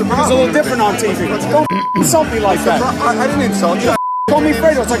problem. What's the problem? It's a little different on TV. Don't insult me like that. I didn't insult you. Call me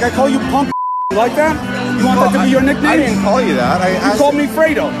Fredo. It's like I call you punk like that. You want that to be your nickname? I didn't call you that. You called me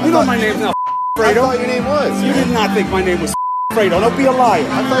Fredo. You know my name's not Fredo. I thought your name was. You did not think my name was Fredo. Don't be a liar.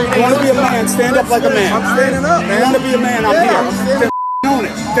 You want to be a man, stand up like a man. I'm standing up, man. You want to be a man, I'm here. Then own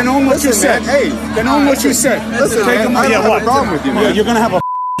it. Then own what you said. Hey. Then own what you said. Listen, man, I don't have a problem with you, man. Yeah, you're going to have a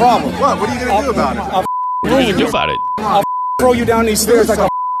problem. What? What are you going to do about it? What are you going to do about it? I'll throw you down these stairs like a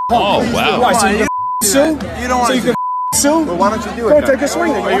Oh, wow. Why, so you can sue? You don't want So you can sue? Well, why don't you do it? Go take a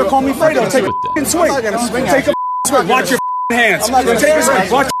swing. You want to call me Fredo? Take a swing. I'm not going to swing Take at a swing. Watch your hands. I'm not gonna Take a swing.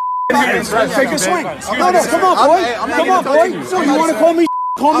 swing. Watch your hands. Take a swing. No, come on, boy. Come on, boy. So you want to call me?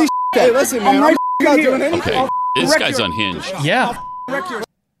 Call me. Hey, listen, man. I'm right not here. doing anything. Okay, this guy's unhinged. Yeah.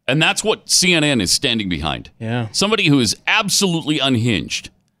 And that's what CNN is standing behind. Yeah. Somebody who is absolutely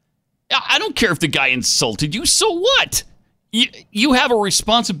unhinged. I don't care if the guy insulted you. So what? You have a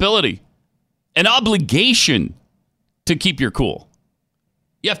responsibility, an obligation to keep your cool.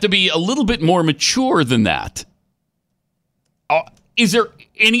 You have to be a little bit more mature than that. Is there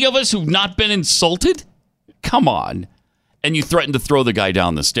any of us who've not been insulted? Come on. And you threaten to throw the guy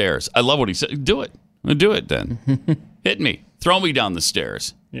down the stairs. I love what he said. Do it. Do it then. Hit me. Throw me down the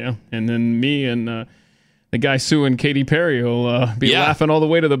stairs. Yeah. And then me and the guy suing Katy Perry will be laughing all the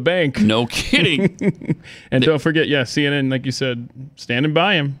way to the bank. No kidding. And don't forget, CNN, like you said, standing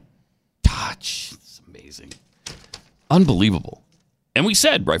by him. Touch. It's amazing. Unbelievable. And we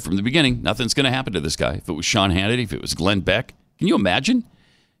said right from the beginning, nothing's going to happen to this guy. If it was Sean Hannity, if it was Glenn Beck. Can you imagine?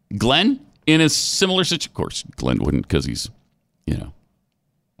 Glenn in a similar situation. Of course, Glenn wouldn't because he's,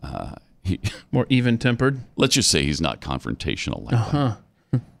 more even-tempered. Let's just say he's not confrontational like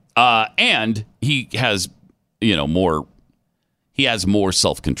that. And he has, more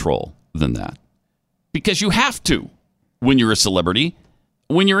self-control than that. Because you have to when you're a celebrity,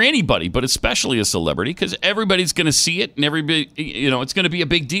 when you're anybody, but especially a celebrity, because everybody's going to see it and everybody, it's going to be a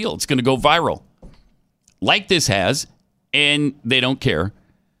big deal. It's going to go viral. Like this has, and they don't care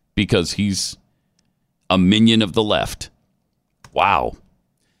because he's a minion of the left. Wow.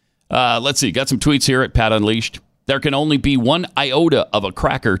 Let's see. Got some tweets here at Pat Unleashed. There can only be one iota of a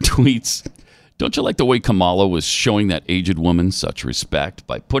cracker tweets. Don't you like the way Kamala was showing that aged woman such respect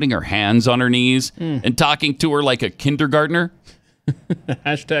by putting her hands on her knees and talking to her like a kindergartner?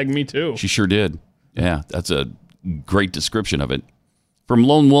 Hashtag me too. She sure did. Yeah, that's a great description of it. From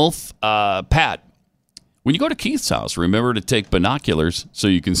Lone Wolf, Pat, when you go to Keith's house, remember to take binoculars so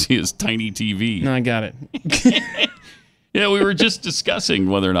you can see his tiny TV. No, I got it. Yeah, we were just discussing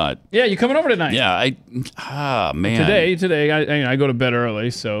whether or not. Yeah, you coming over tonight? Yeah, man. Today, I go to bed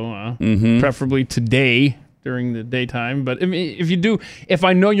early, so preferably today during the daytime. But if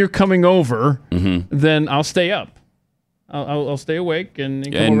I know you're coming over, then I'll stay up. I'll stay awake and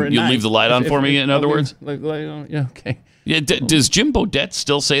come over at night. And you leave the light on for me, in other words? Yeah, okay. Yeah, does Jim Bodette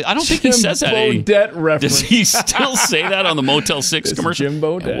still say? I don't think he says that. Jim Bodette reference. Does he still say that on the Motel 6 commercial? Jim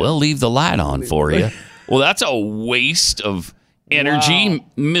Bodette. We'll leave the light on for you. Well, that's a waste of energy,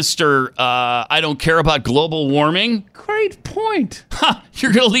 Mr. I don't care about global warming. Great point.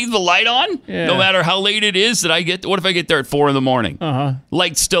 You're going to leave the light on? Yeah. No matter how late it is that I get. What if I get there at 4 a.m?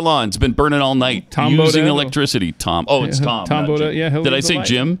 Light's still on. It's been burning all night. Tom using Bodette. Tom. Tom. Oh, it's Tom. Tom Bodette. Yeah. Did I say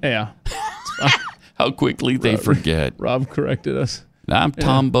Jim? Yeah. How quickly they forget. Rob corrected us. I'm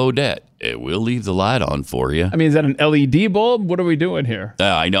Tom Bodette. We'll leave the light on for you. I mean, is that an LED bulb? What are we doing here?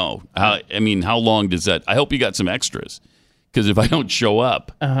 I know. How long does that? I hope you got some extras, because if I don't show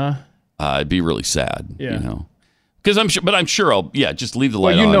up, it'd be really sad. Yeah. Because I'm sure I'll just leave the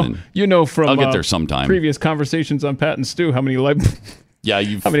light on. From I'll get there sometime. Previous conversations on Pat and Stu, how many light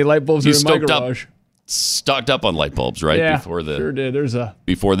bulbs are in my garage? Stocked up on light bulbs, right? Yeah, before sure did.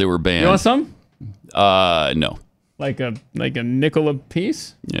 Before they were banned. You want some? No. Like a nickel a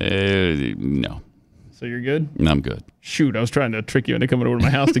piece? No. So you're good? I'm good. Shoot, I was trying to trick you into coming over to my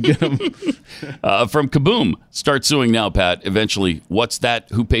house to get them. From Kaboom, start suing now, Pat. Eventually, What's That?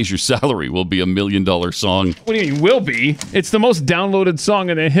 Who Pays Your Salary will be $1 million song. What do you mean, will be? It's the most downloaded song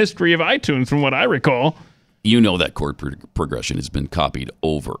in the history of iTunes, from what I recall. You know that chord progression has been copied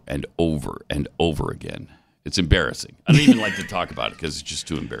over and over and over again. It's embarrassing. I don't even like to talk about it because it's just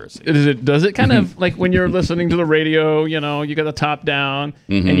too embarrassing. Does it kind of like when you're listening to the radio, you got the top down,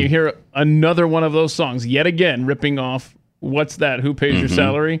 and you hear another one of those songs, yet again, ripping off What's That? Who Pays Your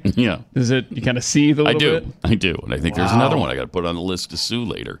Salary? Yeah. You kind of see the little bit? I do. And I think there's another one I got to put on the list to sue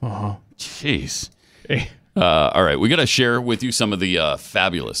later. Uh-huh. Jeez. Hey. All right. We got to share with you some of the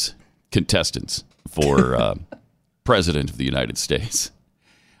fabulous contestants for President of the United States.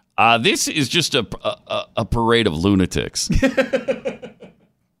 This is just a parade of lunatics.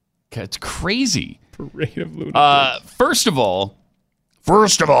 It's crazy. Parade of lunatics. First of all,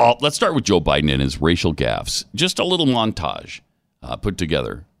 let's start with Joe Biden and his racial gaffes. Just a little montage put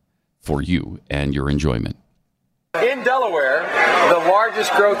together for you and your enjoyment. In Delaware, the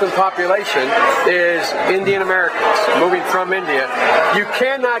largest growth in population is Indian Americans moving from India. You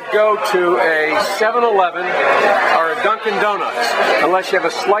cannot go to a 7-Eleven or a Dunkin' Donuts unless you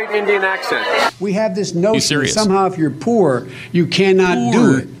have a slight Indian accent. We have this notion that somehow if you're poor, you cannot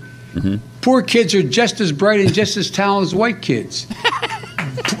do it. Mm-hmm. Poor kids are just as bright and just as talented as white kids.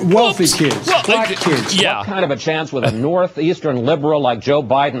 Wealthy kids, black kids. Yeah. What kind of a chance would a northeastern liberal like Joe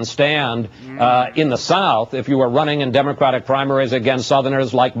Biden stand in the South if you were running in Democratic primaries against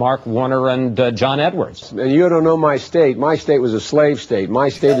Southerners like Mark Warner and John Edwards? And you don't know my state. My state was a slave state. My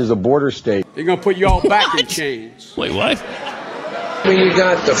state is a border state. They're going to put you all back in chains. Wait, what? When you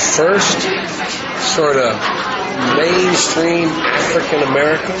got the first sort of mainstream African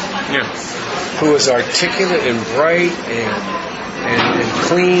American who was articulate and bright and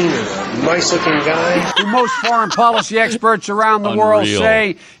clean and a nice-looking guy. Who most foreign policy experts around the world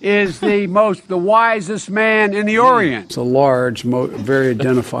say is the wisest man in the Orient. It's a large, very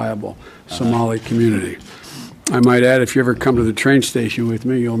identifiable Somali community. I might add, if you ever come to the train station with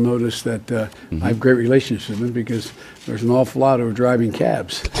me, you'll notice that I have great relationships with them because there's an awful lot who are driving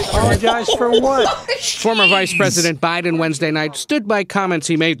cabs. Apologize for what? Former Vice President Biden Wednesday night stood by comments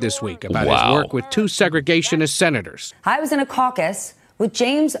he made this week about his work with two segregationist senators. I was in a caucus with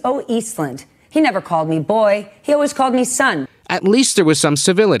James O. Eastland. He never called me boy. He always called me son. At least there was some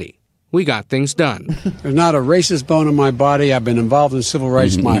civility. We got things done. There's not a racist bone in my body. I've been involved in civil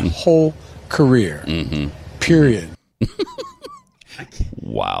rights my whole career. Period.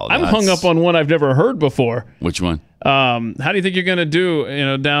 Wow. I'm hung up on one I've never heard before. Which one? How do you think you're going to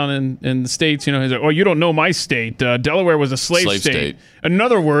do, down in the States? He's like, oh, you don't know my state. Delaware was a slave state. In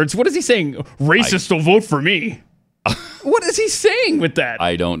other words, what is he saying? Racists will vote for me. What is he saying with that?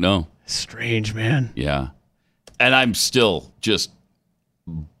 I don't know. Strange, man. Yeah. And I'm still just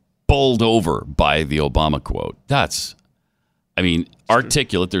bowled over by the Obama quote.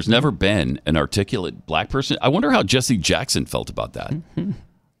 Articulate. There's never been an articulate black person. I wonder how Jesse Jackson felt about that.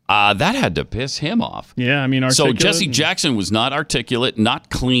 That had to piss him off. Yeah, so Jesse Jackson was not articulate, not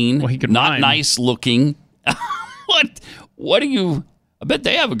clean, not nice looking. What do you... I bet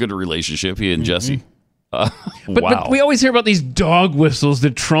they have a good relationship, he and Jesse. But we always hear about these dog whistles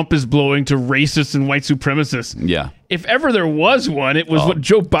that Trump is blowing to racists and white supremacists. Yeah. If ever there was one, it was what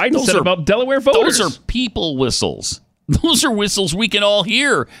Joe Biden said about Delaware voters. Those are people whistles. Those are whistles we can all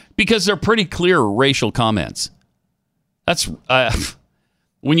hear because they're pretty clear racial comments. That's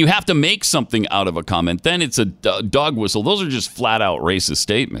when you have to make something out of a comment, then it's a dog whistle. Those are just flat out racist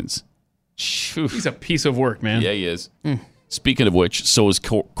statements. He's a piece of work, man. Yeah, he is. Speaking of which, so is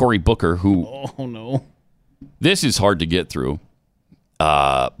Cory Booker, who... Oh, no. This is hard to get through,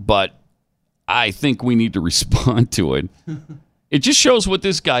 but I think we need to respond to it. It just shows what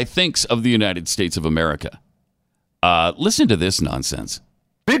this guy thinks of the United States of America. Listen to this nonsense.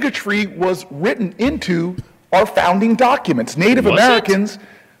 Bigotry was written into our founding documents. Native Americans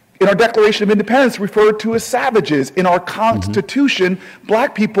in our Declaration of Independence referred to as savages. In our Constitution,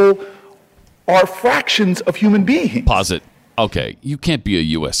 black people are fractions of human beings. Pause it. Okay, you can't be a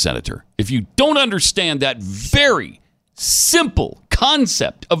U.S. Senator if you don't understand that very simple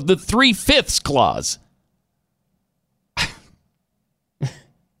concept of the 3/5 clause.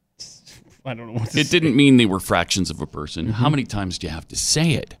 I don't know what to say. It didn't mean they were fractions of a person. How many times do you have to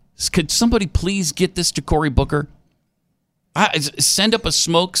say it? Could somebody please get this to Cory Booker? Send up a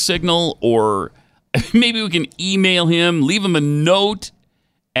smoke signal, or maybe we can email him, leave him a note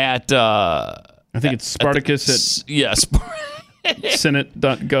at... I think it's Spartacus at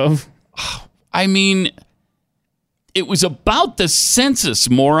Senate.gov. It was about the census,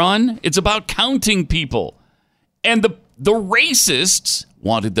 moron. It's about counting people. And the racists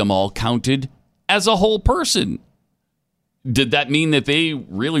wanted them all counted as a whole person. Did that mean that they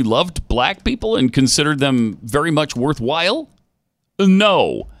really loved black people and considered them very much worthwhile?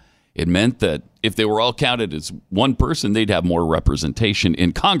 No. It meant that if they were all counted as one person, they'd have more representation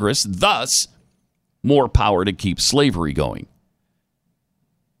in Congress, thus more power to keep slavery going.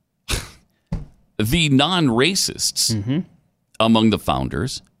 The non-racists among the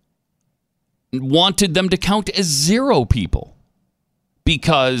founders wanted them to count as 0 people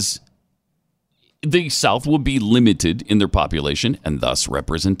because the South will be limited in their population and thus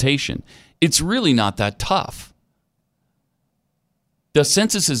representation. It's really not that tough. The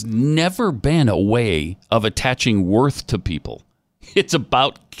census has never been a way of attaching worth to people. It's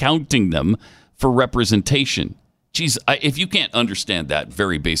about counting them for representation. Geez, if you can't understand that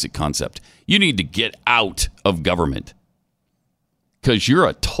very basic concept, you need to get out of government because you're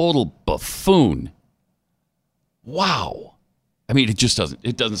a total buffoon. Wow. I mean,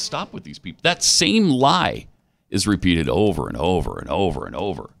 it doesn't stop with these people. That same lie is repeated over and over and over and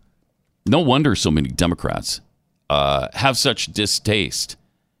over. No wonder so many Democrats have such distaste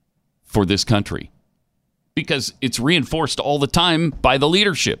for this country because it's reinforced all the time by the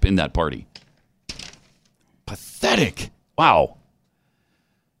leadership in that party. Pathetic. Wow.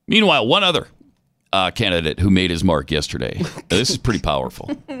 Meanwhile, one other candidate who made his mark yesterday. This is pretty powerful.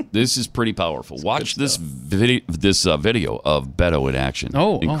 Watch this video of Beto in action.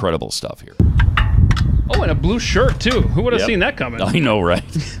 Incredible stuff here. Oh, and a blue shirt, too. Who would have seen that coming? I know, right?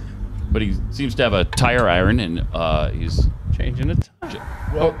 But he seems to have a tire iron, and he's changing it.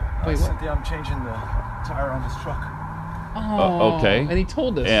 Well, wait, Cynthia, I'm changing the tire on this truck. Oh, okay. And he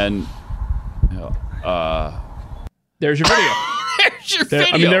told us. And there's your video. There's your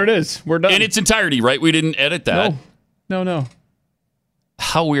video. I mean, there it is. We're done. In its entirety, right? We didn't edit that. No.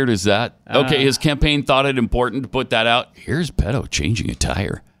 How weird is that? Okay, his campaign thought it important to put that out. Here's Beto changing a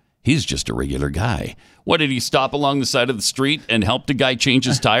tire. He's just a regular guy. What, did he stop along the side of the street and help the guy change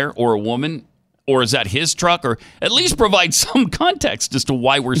his tire, or a woman? Or is that his truck? Or at least provide some context as to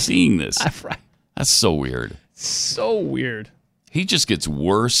why we're seeing this. That's so weird. So weird. He just gets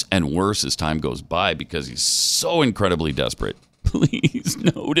worse and worse as time goes by because he's so incredibly desperate. Please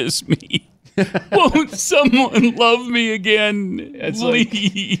notice me. Won't someone love me again? It's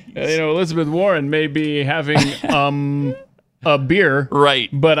please. Like, Elizabeth Warren may be having a beer, right?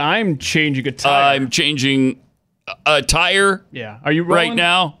 But I'm changing a tire. I'm changing a tire. Yeah. Are you rolling right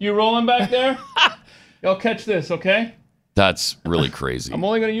now? You rolling back there? Y'all catch this, okay? That's really crazy. I'm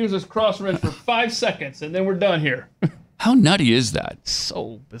only going to use this cross wrench for 5 seconds, and then we're done here. How nutty is that?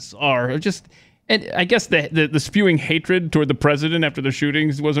 So bizarre. And I guess the spewing hatred toward the president after the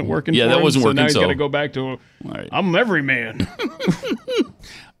shootings wasn't working. Yeah, for that him, wasn't working. Now he's got to go back to I'm every man.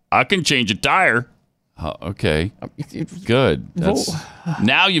 I can change a tire. Okay, good.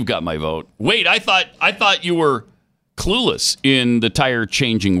 Now you've got my vote. Wait, I thought you were clueless in the tire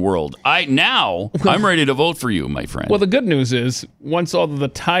changing world. I'm ready to vote for you, my friend. Well, the good news is once all of the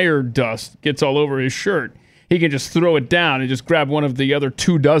tire dust gets all over his shirt, he can just throw it down and just grab one of the other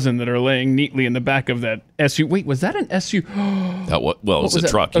 24 that are laying neatly in the back of that SUV. Wait, was that an SUV? It was a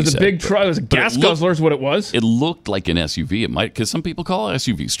truck. It was a big truck. It was a gas guzzler is what it was. It looked like an SUV. It might, because some people call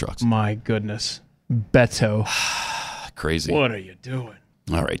SUVs trucks. My goodness. Beto. Crazy. What are you doing?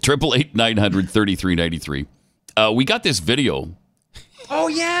 All right. 888-900-3393. We got this video. Oh,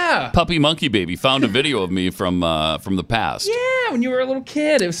 yeah. Puppy Monkey Baby found a video of me from the past. Yeah, when you were a little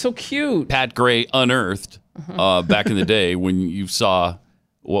kid. It was so cute. Pat Gray unearthed back in the day when you saw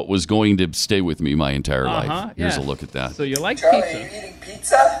what was going to stay with me my entire life. Here's a look at that. So you like Charlie, pizza? Are you eating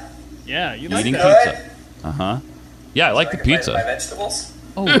pizza? Yeah, you like eating that. pizza. Yeah, I like the pizza. My vegetables?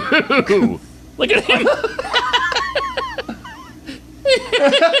 Oh, look at him.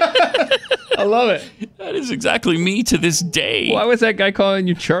 I love it. That is exactly me to this day. Why was that guy calling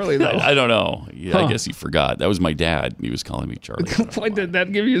you Charlie, though? I don't know. Yeah, I guess he forgot. That was my dad. He was calling me Charlie. Why did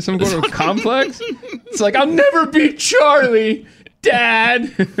that give you some kind of complex? It's like, I'll never be Charlie,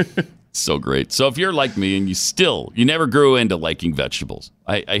 Dad. So great. So if you're like me and you never grew into liking vegetables.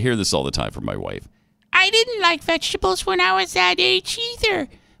 I hear this all the time from my wife. I didn't like vegetables when I was that age either,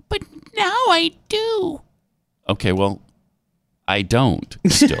 but now I do. Okay, well, I don't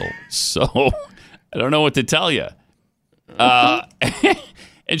still. So I don't know what to tell you. And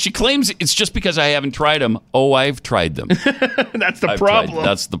she claims it's just because I haven't tried them. Oh, I've tried them. That's the problem.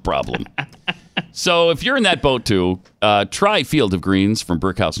 That's the problem. So if you're in that boat too, try Field of Greens from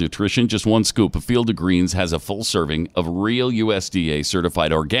Brickhouse Nutrition. Just one scoop of Field of Greens has a full serving of real USDA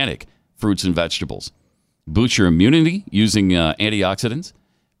certified organic fruits and vegetables. boosts your immunity using antioxidants,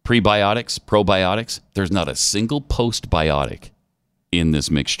 prebiotics, probiotics. There's not a single postbiotic in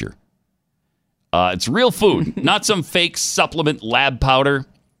this mixture. It's real food, not some fake supplement lab powder.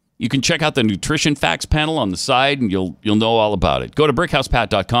 You can check out the nutrition facts panel on the side, and you'll know all about it. Go to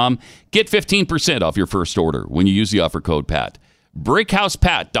BrickhousePat.com. Get 15% off your first order when you use the offer code PAT.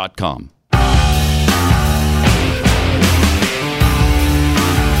 BrickhousePat.com.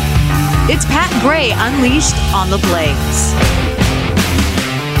 It's Pat Gray Unleashed on the Blaze.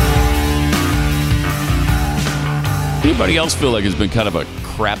 Anybody else feel like it's been kind of a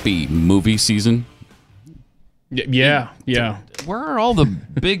crappy movie season? Yeah. Where are all the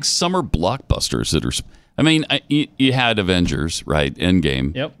big summer blockbusters that are... I mean, you had Avengers, right?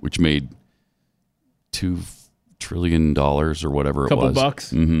 Endgame, which made $2 trillion or whatever it was. Couple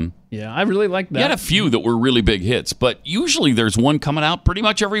bucks. Mm-hmm. Yeah, I really like that. You had a few that were really big hits, but usually there's one coming out pretty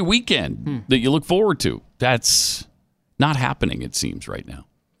much every weekend that you look forward to. That's not happening, it seems, right now.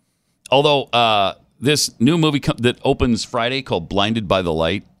 Although this new movie that opens Friday called Blinded by the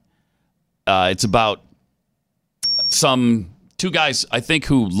Light, it's about two guys, I think,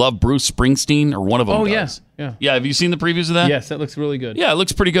 who love Bruce Springsteen, or one of them does. Yeah, have you seen the previews of that? Yes, that looks really good. Yeah, it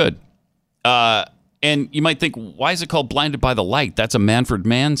looks pretty good. And you might think, why is it called Blinded by the Light? That's a Manfred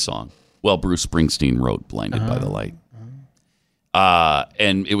Mann song. Well, Bruce Springsteen wrote Blinded by the Light.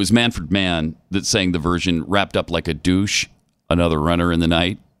 And it was Manfred Mann that sang the version Wrapped Up Like a Douche, Another Runner in the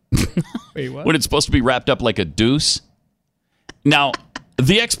Night. Wait, what? When it's supposed to be wrapped up like a deuce. Now,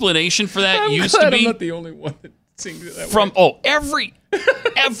 the explanation for that used to be... I'm not the only one that sings it that way.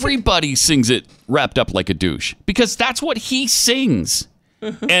 Everybody sings it wrapped up like a douche, because that's what he sings.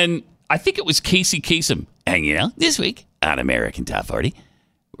 And I think it was Casey Kasem. And this week on American Top 40,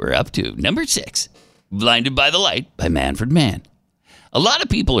 we're up to number 6, Blinded by the Light by Manfred Mann. A lot of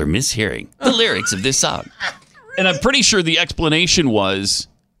people are mishearing the lyrics of this song. And I'm pretty sure the explanation was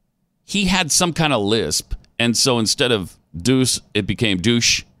he had some kind of lisp, and so instead of deuce, it became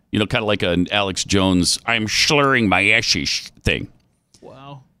douche. Kind of like an Alex Jones, I'm slurring my eshish thing.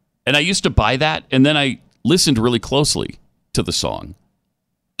 Wow. And I used to buy that, and then I listened really closely to the song.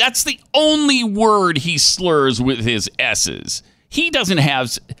 That's the only word he slurs with his S's. He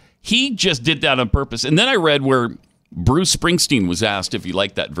just did that on purpose. And then I read where Bruce Springsteen was asked if he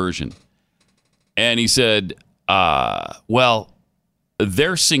liked that version. And he said, well,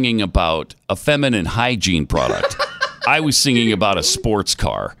 they're singing about a feminine hygiene product. I was singing about a sports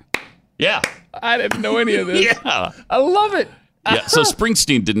car. Yeah. I didn't know any of this. Yeah. I love it. Yeah. So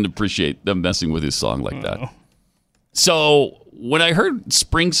Springsteen didn't appreciate them messing with his song like that. So when I heard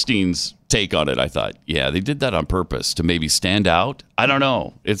Springsteen's take on it, I thought, yeah, they did that on purpose to maybe stand out. I don't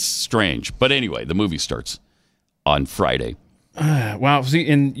know. It's strange. But anyway, the movie starts on Friday. Wow. See,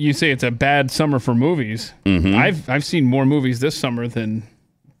 and you say it's a bad summer for movies. Mm-hmm. I've seen more movies this summer than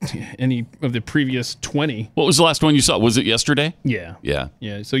any of the previous 20. What was the last one you saw? Was it yesterday? Yeah.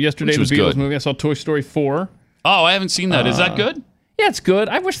 Yeah. So yesterday, the Beatles good. movie, I saw Toy Story 4. Oh, I haven't seen that. Is that good? Yeah, it's good.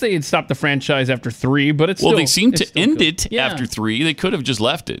 I wish they had stopped the franchise after 3, but it's well, still, they seemed to end good. it after 3. They could have just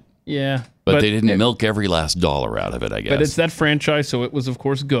left it. Yeah. But they didn't milk every last dollar out of it, I guess. But it's that franchise, so it was, of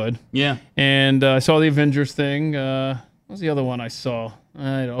course, good. Yeah. And I saw the Avengers thing. What was the other one I saw?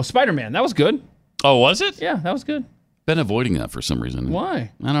 I don't know. Spider-Man. That was good. Oh, was it? Yeah, that was good. Been avoiding that for some reason.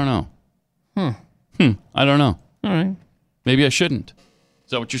 Why? I don't know. I don't know. All right. Maybe I shouldn't.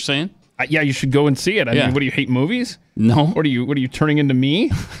 Is that what you're saying? Yeah, you should go and see it. I mean, what do you hate movies? No. What are you turning into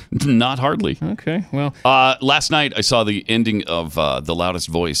me? Not hardly. Okay, well. Last night I saw the ending of The Loudest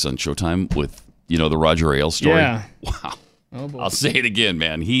Voice on Showtime with, the Roger Ailes story. Yeah. Wow. Oh, boy. I'll say it again,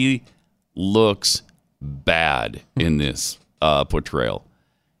 man. He looks bad in this portrayal.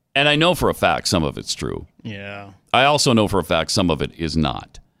 And I know for a fact some of it's true. Yeah. I also know for a fact some of it is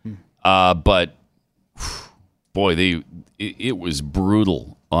not. But, boy, it was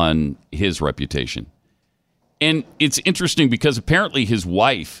brutal on his reputation. And it's interesting because apparently his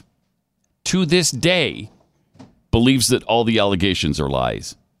wife, to this day, believes that all the allegations are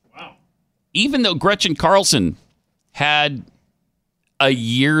lies. Wow. Even though Gretchen Carlson had a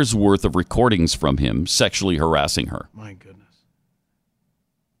year's worth of recordings from him sexually harassing her. My goodness.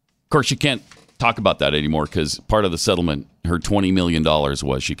 Of course, you can't talk about that anymore because part of the settlement, her $20 million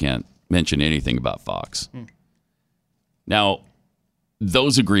was she can't mention anything about Fox. Now,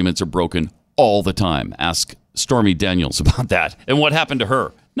 those agreements are broken all the time. Ask Stormy Daniels about that. And what happened to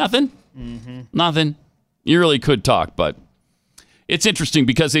her? Nothing. Nothing. You really could talk, but it's interesting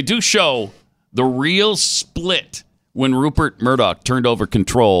because they do show the real split when Rupert Murdoch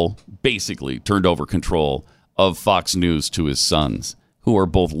basically turned over control of Fox News to his sons, who are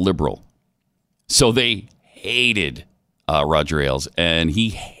both liberal. So they hated Roger Ailes, and he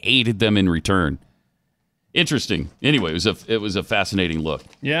hated them in return. Interesting. Anyway, it was a fascinating look.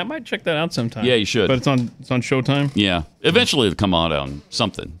 Yeah, I might check that out sometime. Yeah, you should. But it's on Showtime. Yeah, eventually it'll come out on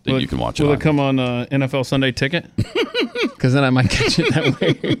something that you can watch it on. Will it come on NFL Sunday Ticket? Because then I might catch it that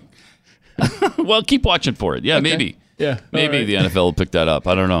way. Well, keep watching for it. Yeah, Okay. maybe. Yeah, maybe all right. the NFL will pick that up.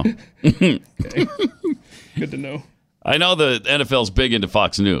 I don't know. Okay. Good to know. I know the NFL's big into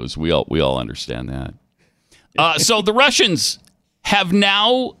Fox News. We all understand that. So the Russians have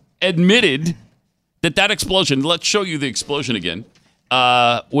now admitted that explosion. Let's show you the explosion again,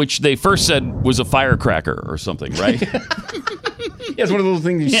 which they first said was a firecracker or something, right? Yeah, it's one of those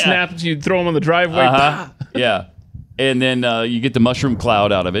things you snap, you throw them on the driveway. Yeah. And then you get the mushroom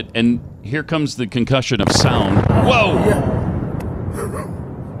cloud out of it, and here comes the concussion of sound. Whoa!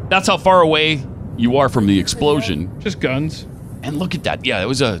 That's how far away you are from the explosion. Just guns. And look at that. Yeah, that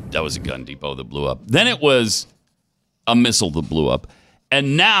was a gun depot that blew up. Then it was a missile that blew up.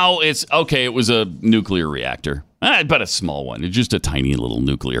 And now it was a nuclear reactor. But a small one. It's just a tiny little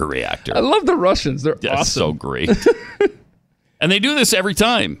nuclear reactor. I love the Russians. They're That's awesome. so great. And they do this every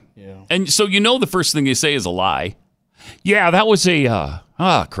time. Yeah. And so the first thing they say is a lie. Yeah, that was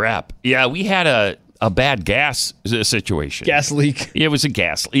crap. Yeah, we had a bad gas situation. Gas leak. Yeah, it was a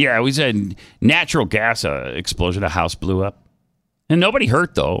gas. Yeah, it was a natural gas explosion. A house blew up. And nobody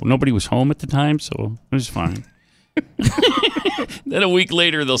hurt, though. Nobody was home at the time, so it was fine. Then a week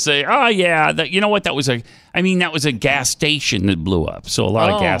later, they'll say, "Oh yeah, you know what? That was a gas station that blew up. So a lot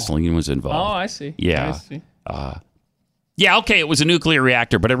of gasoline was involved." Oh, I see. Yeah. I see. Yeah. Okay, it was a nuclear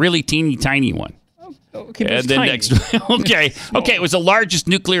reactor, but a really teeny tiny one. Okay, And then tiny. okay, it was the largest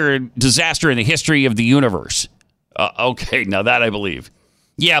nuclear disaster in the history of the universe. Okay, now that I believe.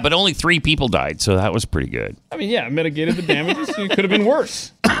 Yeah, but only 3 people died, so that was pretty good. I mean, yeah, mitigated the damages. It could have been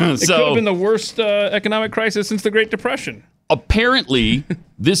worse. It could have been the worst economic crisis since the Great Depression. Apparently,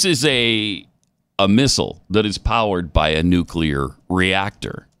 this is a missile that is powered by a nuclear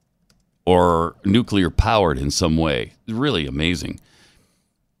reactor or nuclear powered in some way. It's really amazing.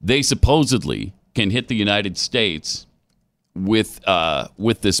 They supposedly can hit the United States with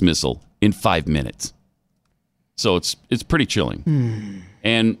this missile in 5 minutes. So it's pretty chilling.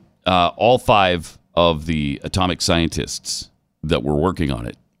 And all 5 of the atomic scientists that were working on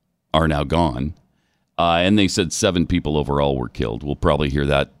it are now gone. And they said 7 people overall were killed. We'll probably hear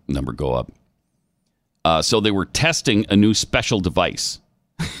that number go up. So they were testing a new special device,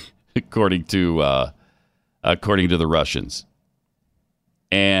 according to the Russians.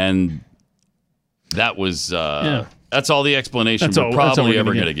 And that was that's all the explanation we're probably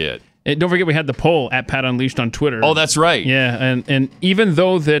ever going to get. And don't forget, we had the poll at Pat Unleashed on Twitter. Oh, that's right. Yeah, and even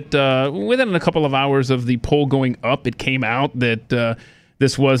though that within a couple of hours of the poll going up, it came out that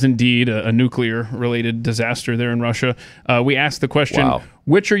this was indeed a nuclear-related disaster there in Russia. We asked the question,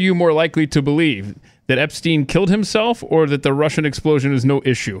 which are you more likely to believe, that Epstein killed himself or that the Russian explosion is no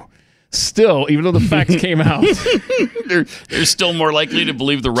issue? Still, even though the facts came out, they're still more likely to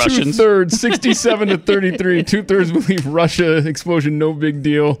believe the Russians. 2/3, 67 to 33. 2/3 believe Russia explosion, no big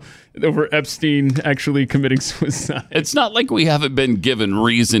deal, over Epstein actually committing suicide. It's not like we haven't been given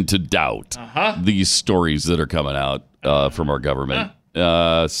reason to doubt these stories that are coming out from our government.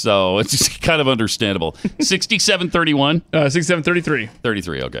 So it's just kind of understandable. 6731? 6733.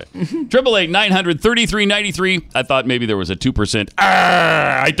 33, okay. 888-900-3393. I thought maybe there was a 2%.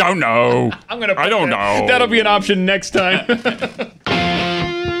 I don't know. I don't know. That'll be an option next time.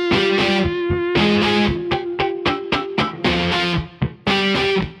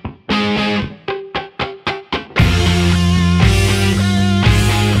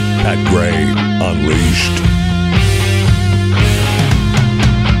 Pat Gray Unleashed.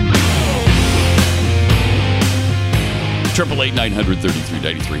 Triple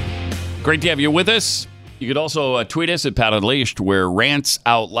 8-900-3393. Great to have you with us. You could also tweet us at Pat Unleashed, where Rants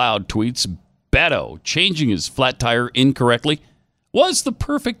Out Loud tweets, Beto changing his flat tire incorrectly was the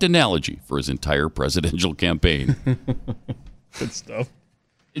perfect analogy for his entire presidential campaign. Good stuff.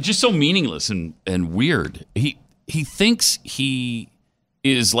 It's just so meaningless and weird. He thinks he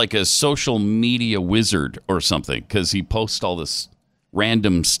is like a social media wizard or something because he posts all this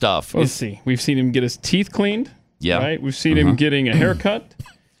random stuff. Let's see. We've seen him get his teeth cleaned. Yeah. Right? We've seen him getting a haircut.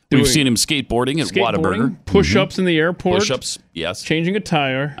 We've seen him skateboarding at Whataburger. Push-ups in the airport. Push-ups, yes. Changing a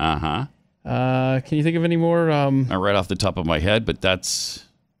tire. Can you think of any more? Not right off the top of my head, but that's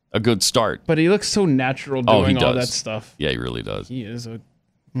a good start. But he looks so natural doing all that stuff. Yeah, he really does. He is a...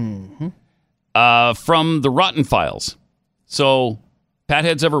 From the Rotten Files. So, Pat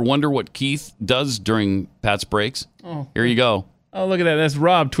heads ever wonder what Keith does during Pat's breaks? Oh. Here you go. Oh, look at that. That's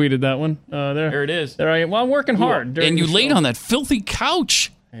Rob tweeted that one. There it is. There I am. Well, I'm working hard. And you laid on that filthy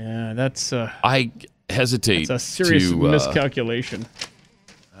couch. Yeah, that's... I hesitate That's a serious miscalculation.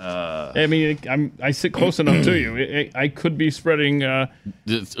 I mean, I sit close enough to you. I could be spreading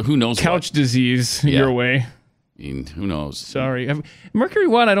who knows couch disease your way. I mean, who knows? Sorry. Mercury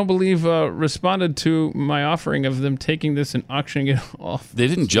One, I don't believe, responded to my offering of them taking this and auctioning it off. They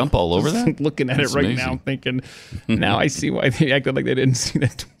didn't jump all over that? Looking at That's it right amazing. now, thinking, now I see why they acted like they didn't see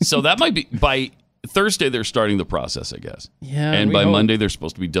that. So that might be, by Thursday, they're starting the process, I guess. Yeah. And we by hope. Monday, they're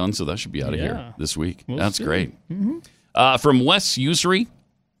supposed to be done, so that should be out of Yeah. here this week. We'll That's see. great. Mhm. From Wes Usery,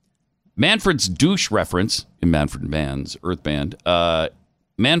 Manfred's douche reference in Manfred Mann's Earth Band.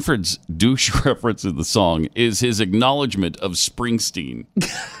 Manfred's douche reference in the song is his acknowledgement of Springsteen.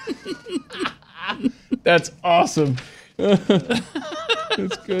 That's awesome.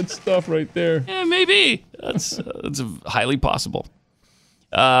 That's good stuff right there. Yeah, maybe. That's highly possible.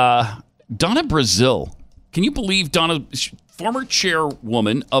 Donna Brazile. Can you believe Donna, former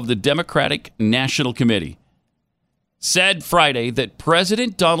chairwoman of the Democratic National Committee, said Friday that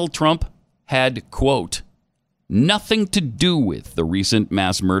President Donald Trump had, quote, nothing to do with the recent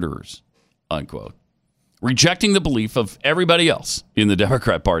mass murderers, unquote, rejecting the belief of everybody else in the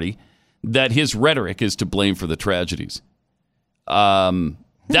Democrat Party that his rhetoric is to blame for the tragedies.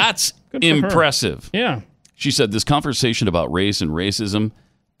 That's Good for her. impressive. Yeah. She said this conversation about race and racism,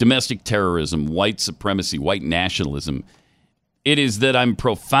 domestic terrorism, white supremacy, white nationalism, it is that I'm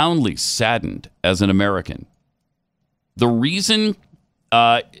profoundly saddened as an American. The reason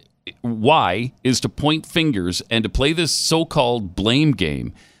why is to point fingers and to play this so-called blame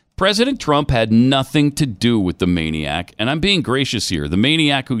game. President Trump had nothing to do with the maniac, and I'm being gracious here, the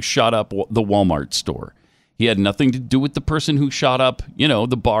maniac who shot up the Walmart store. He had nothing to do with the person who shot up,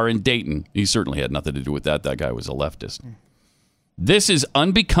 the bar in Dayton. He certainly had nothing to do with that. That guy was a leftist. This is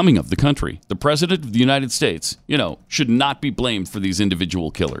unbecoming of the country. The President of the United States, should not be blamed for these individual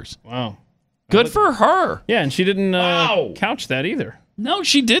killers. Wow. Good for her. Yeah, and she didn't couch that either. No,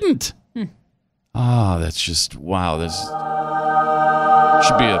 she didn't. That's just, wow. This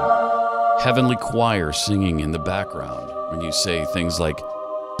should be a heavenly choir singing in the background when you say things like,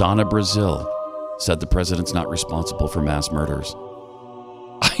 Donna Brazile said the president's not responsible for mass murders.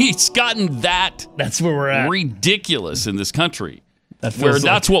 It's gotten that's where we're at. Ridiculous in this country. That feels where like-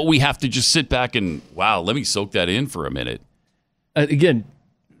 that's what we have to just sit back and, wow, let me soak that in for a minute. Again,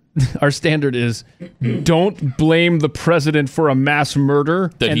 our standard is don't blame the president for a mass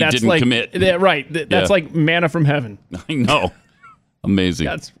murder That and he that's didn't like, commit. Right. That's Yeah. like manna from heaven. I know. Amazing.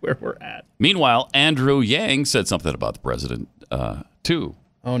 That's where we're at. Meanwhile, Andrew Yang said something about the president, too.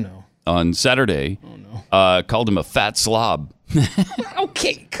 Oh, no. On Saturday, called him a fat slob.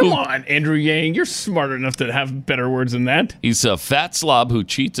 Okay, come on, Andrew Yang. You're smart enough to have better words than that. He's a fat slob who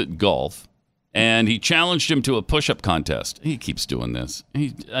cheats at golf, and he challenged him to a push-up contest. He keeps doing this.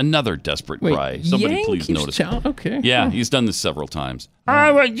 Another desperate cry. Somebody Yang please keeps notice. Okay. Yeah, he's done this several times.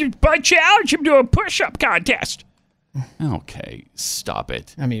 I challenge him to a push-up contest. Okay, stop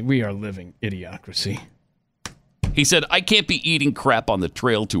it. I mean, we are living idiocracy. He said, I can't be eating crap on the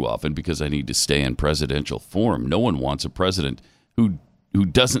trail too often because I need to stay in presidential form. No one wants a president who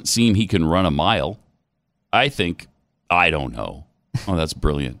doesn't seem he can run a mile. I don't know. Oh, that's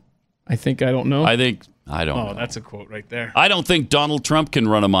brilliant. I don't know. I don't know. Oh, that's a quote right there. I don't think Donald Trump can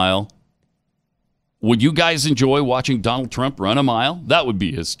run a mile. Would you guys enjoy watching Donald Trump run a mile? That would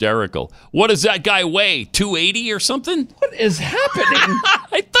be hysterical. What does that guy weigh? 280 or something? What is happening?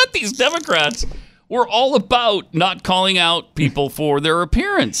 I thought these Democrats were all about not calling out people for their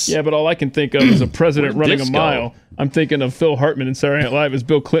appearance. Yeah, but all I can think of is a president Where'd running this a go? mile. I'm thinking of Phil Hartman in Saturday Night Live as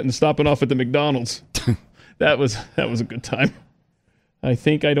Bill Clinton stopping off at the McDonald's. That was a good time. I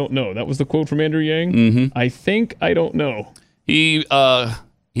don't know. That was the quote from Andrew Yang. Mm-hmm. I don't know. He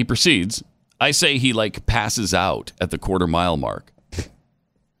proceeds. I say he passes out at the quarter-mile mark.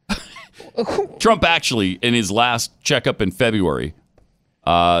 Trump actually, in his last checkup in February,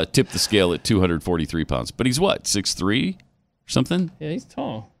 tipped the scale at 243 pounds. But he's what, 6'3" or something? Yeah, he's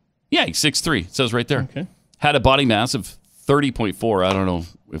tall. Yeah, he's 6'3". It says right there. Okay. Had a body mass of 30.4. I don't know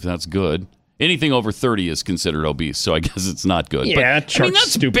if that's good. Anything over 30 is considered obese, so I guess it's not good. Yeah, but, that chart's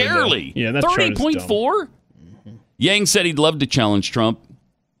that's stupid, barely. though. Yeah, that chart is 30.4? dumb. Yang said he'd love to challenge Trump,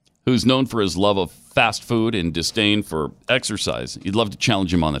 who's known for his love of fast food and disdain for exercise. He'd love to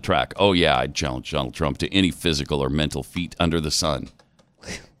challenge him on the track. Oh, yeah, I'd challenge Donald Trump to any physical or mental feat under the sun.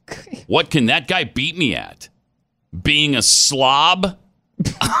 What can that guy beat me at? Being a slob?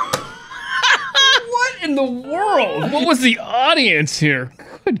 What in the world? What was the audience here?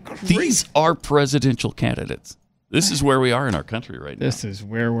 Good grief. These are presidential candidates. This is where we are in our country right now. This is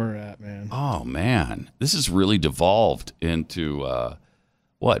where we're at, man. Oh, man. This has really devolved into,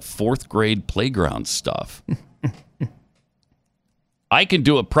 fourth grade playground stuff. I can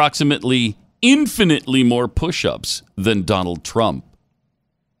do approximately infinitely more push-ups than Donald Trump.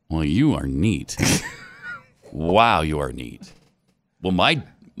 Well, you are neat. Wow, you are neat. Well,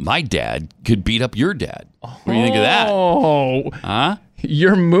 my dad could beat up your dad. What do you think of that? Oh. Huh?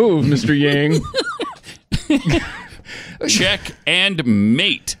 Your move, Mr. Yang. Check and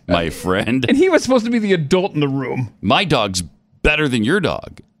mate, my friend. And he was supposed to be the adult in the room. My dog's better than your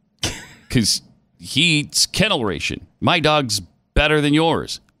dog because he eats kennel ration. My dog's better than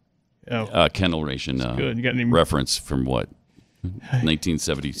yours. Oh. Kennel ration. Good. You got any reference from what?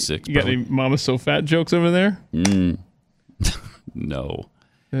 1976. You got any Mama So Fat jokes over there? No.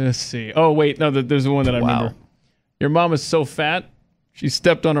 Let's see. Oh, wait. No, there's one that I remember. Your mom is so fat, she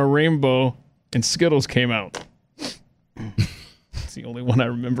stepped on a rainbow and Skittles came out. It's the only one I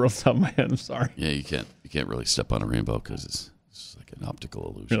remember off the top of my head. I'm sorry. Yeah, you can't really step on a rainbow because it's like an optical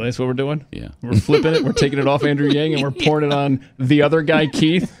illusion. Really? That's what we're doing? Yeah. We're flipping it. We're taking it off Andrew Yang and we're pouring it on the other guy,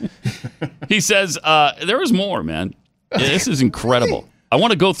 Keith. He says, there was more, man. Yeah, this is incredible. I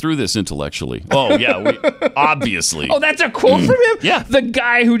want to go through this intellectually. Oh, yeah, obviously. Oh, that's a quote from him? Yeah. The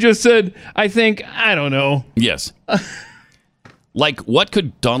guy who just said, I don't know. Yes. Like, what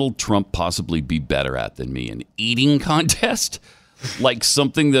could Donald Trump possibly be better at than me? An eating contest? Like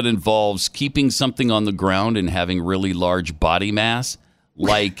something that involves keeping something on the ground and having really large body mass?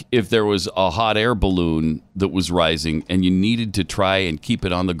 Like if there was a hot air balloon that was rising and you needed to try and keep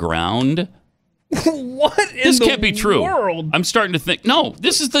it on the ground? What in this the can't be true. world? I'm starting to think, no,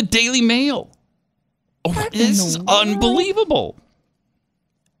 this is the Daily Mail. Oh, this is unbelievable.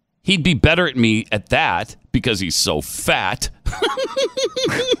 He'd be better at me at that because he's so fat.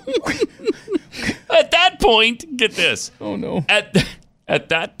 At that point, get this. Oh, no. At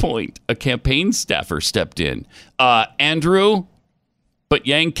that point, a campaign staffer stepped in. Andrew, but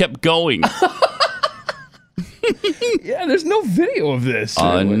Yang kept going. Yeah, there's no video of this.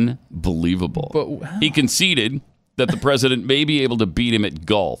 Unbelievable. He conceded that the president may be able to beat him at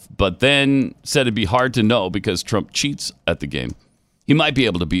golf, but then said it'd be hard to know because Trump cheats at the game. He might be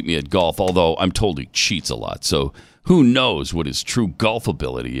able to beat me at golf, although I'm told he cheats a lot, so who knows what his true golf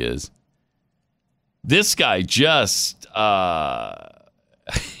ability is. This guy just,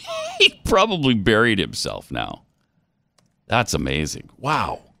 he probably buried himself now. That's amazing.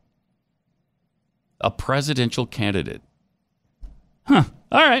 Wow. A presidential candidate. Huh.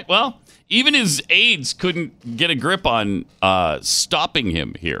 All right. Well, even his aides couldn't get a grip on stopping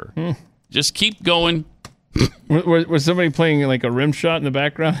him here. Just keep going. Was somebody playing like a rim shot in the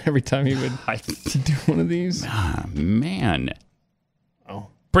background every time he would do one of these? Man. Oh.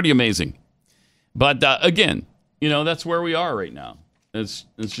 Pretty amazing. But again, that's where we are right now. It's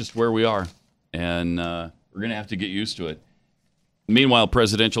just where we are. And we're going to have to get used to it. Meanwhile,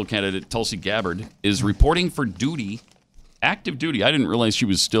 presidential candidate Tulsi Gabbard is reporting for duty, active duty. I didn't realize she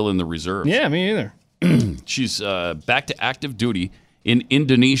was still in the reserves. Yeah, me either. She's back to active duty in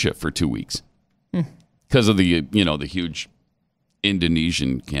Indonesia for 2 weeks because of the huge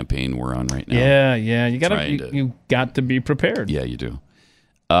Indonesian campaign we're on right now. Yeah. You got to be prepared. Yeah, you do.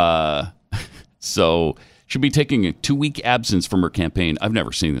 So she'll be taking a 2-week absence from her campaign. I've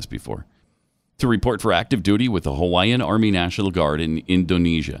never seen this before. To report for active duty with the Hawaiian Army National Guard in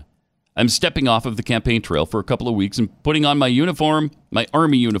Indonesia. I'm stepping off of the campaign trail for a couple of weeks and putting on my uniform, my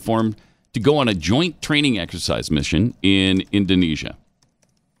Army uniform, to go on a joint training exercise mission in Indonesia.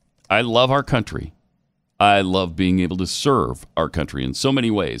 I love our country. I love being able to serve our country in so many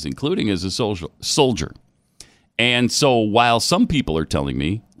ways, including as a soldier. And so while some people are telling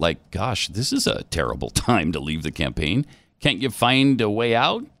me, like, gosh, this is a terrible time to leave the campaign, can't you find a way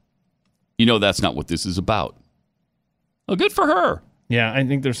out? That's not what this is about. Well, good for her. Yeah, I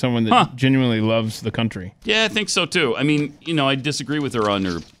think there's someone that genuinely loves the country. Yeah, I think so, too. I mean, I disagree with her on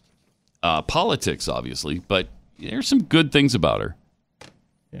her politics, obviously, but there's some good things about her.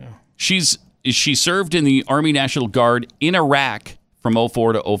 Yeah. She served in the Army National Guard in Iraq from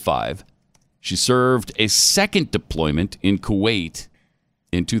 2004 to 2005. She served a second deployment in Kuwait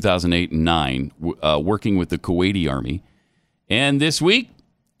in 2008 and 2009, working with the Kuwaiti Army. And this week,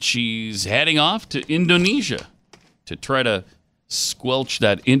 she's heading off to Indonesia to try to squelch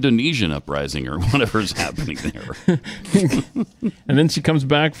that Indonesian uprising or whatever's happening there. And then she comes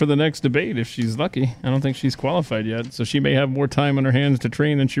back for the next debate if she's lucky. I don't think she's qualified yet, so she may have more time on her hands to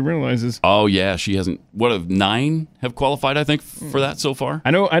train than she realizes. Oh, yeah, she hasn't. What, of 9 have qualified, I think, for that so far?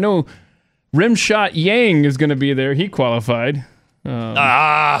 I know Rimshot Yang is going to be there. He qualified.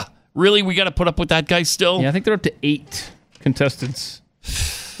 Really? We got to put up with that guy still? Yeah, I think they're up to 8 contestants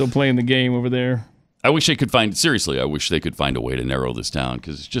still playing the game over there. I wish they could find a way to narrow this down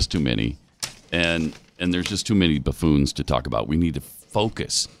because it's just too many. And there's just too many buffoons to talk about. We need to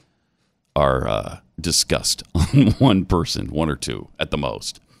focus our disgust on one person, one or two at the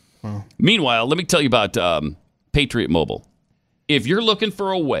most. Wow. Meanwhile, let me tell you about Patriot Mobile. If you're looking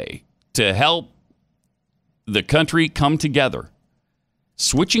for a way to help the country come together,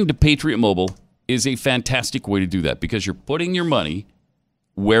 switching to Patriot Mobile is a fantastic way to do that because you're putting your money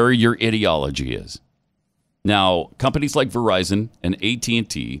where your ideology is. Now, companies like Verizon and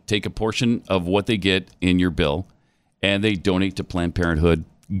AT&T take a portion of what they get in your bill and they donate to Planned Parenthood,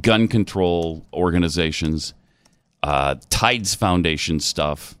 gun control organizations, Tides Foundation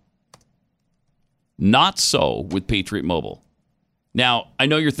stuff. Not so with Patriot Mobile. Now, I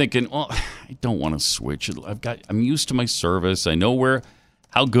know you're thinking, well, I don't want to switch. I'm used to my service. I know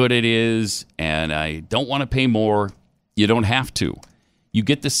how good it is, and I don't want to pay more. You don't have to. You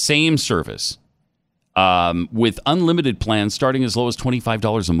get the same service with unlimited plans starting as low as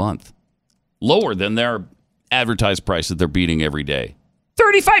 $25 a month. Lower than their advertised price that they're beating every day.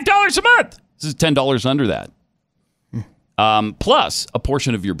 $35 a month! This is $10 under that. Plus, a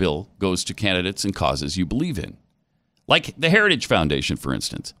portion of your bill goes to candidates and causes you believe in. Like the Heritage Foundation, for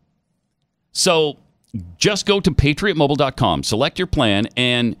instance. So just go to patriotmobile.com, select your plan,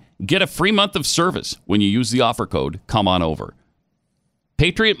 and get a free month of service when you use the offer code Come On Over.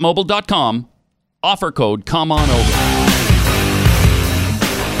 patriotmobile.com, offer code Come On Over.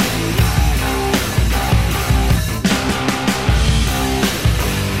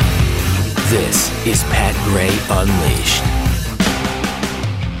 This is Pat Gray Unleashed.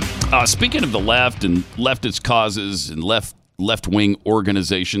 Speaking of the left and leftist causes and left-wing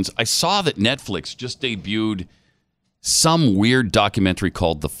organizations, I saw that Netflix just debuted some weird documentary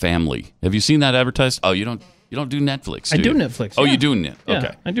called The Family. Have you seen that advertised? Oh, you don't do Netflix, I do Netflix. Oh, yeah. you do Net? Yeah,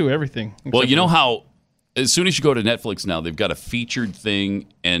 okay. I do everything. Well, you know how as soon as you go to Netflix now, they've got a featured thing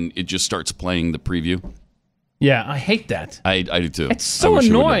and it just starts playing the preview? Yeah, I hate that. I do too. It's so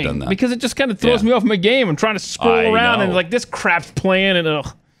annoying because it just kind of throws me off my game. I'm trying to scroll around and like this crap's playing and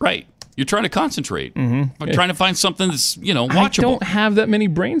ugh. Right. You're trying to concentrate. Mm-hmm. I'm trying to find something that's, watchable. I don't have that many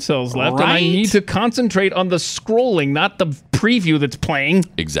brain cells left, and I need to concentrate on the scrolling, not the preview that's playing.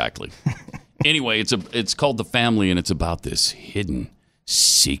 Exactly. Anyway, it's called The Family, and it's about this hidden,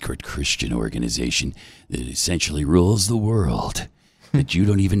 secret Christian organization that essentially rules the world that you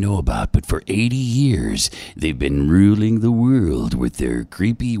don't even know about. But for 80 years, they've been ruling the world with their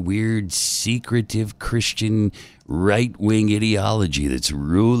creepy, weird, secretive Christian right-wing ideology that's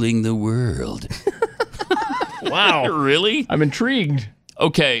ruling the world. Wow. Really? I'm intrigued.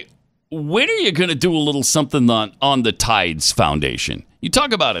 Okay, when are you going to do a little something on the Tides Foundation? You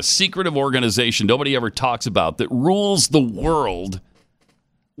talk about a secretive organization nobody ever talks about that rules the world.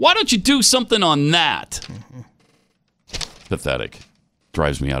 Why don't you do something on that? Pathetic.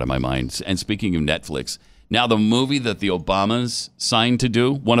 Drives me out of my mind. And speaking of Netflix, now the movie that the Obamas signed to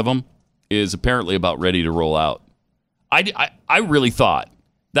do, one of them, is apparently about ready to roll out. I really thought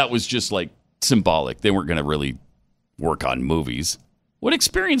that was just like symbolic. They weren't going to really work on movies. What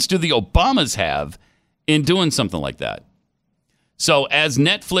experience do the Obamas have in doing something like that? So as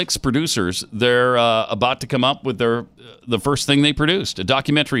Netflix producers, they're about to come up with the first thing they produced. A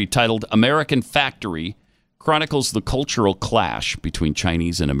documentary titled American Factory chronicles the cultural clash between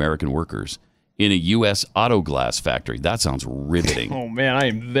Chinese and American workers in a U.S. auto glass factory. That sounds riveting. Oh, man, I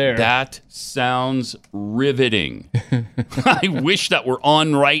am there. That sounds riveting. I wish that were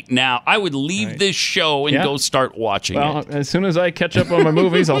on right now. I would leave this show and go start watching it. As soon as I catch up on my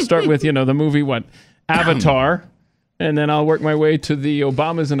movies, I'll start with, the movie, Avatar. And then I'll work my way to the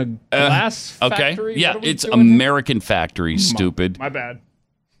Obamas in a glass factory. Yeah, it's American Factory, stupid. My bad.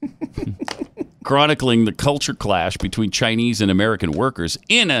 Chronicling the culture clash between Chinese and American workers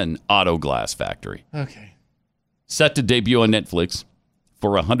in an auto glass factory. Okay. Set to debut on Netflix for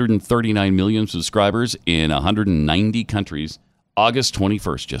 139 million subscribers in 190 countries. August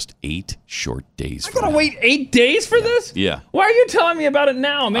 21st, just 8 short days. I gotta wait 8 days for this? Yeah. Why are you telling me about it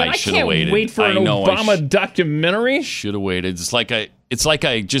now, man? I can't wait for an Obama documentary. Should have waited. It's like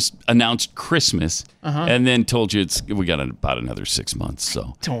I just announced Christmas and then told you we got about another 6 months.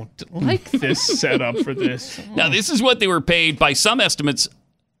 So don't like this setup for this. Now this is what they were paid by some estimates.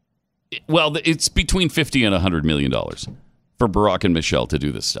 Well, it's between $50 and $100 million for Barack and Michelle to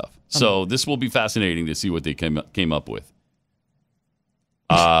do this stuff. So this will be fascinating to see what they came up with.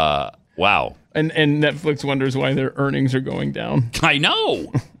 Wow. And Netflix wonders why their earnings are going down. I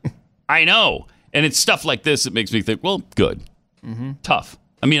know. And it's stuff like this that makes me think, well, good. Mm-hmm. Tough.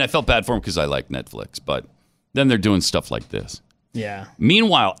 I mean, I felt bad for him because I like Netflix, but then they're doing stuff like this. Yeah.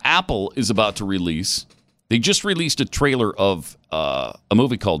 Meanwhile, Apple is about to release. They just released a trailer of a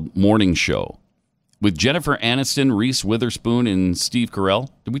movie called Morning Show with Jennifer Aniston, Reese Witherspoon, and Steve Carell.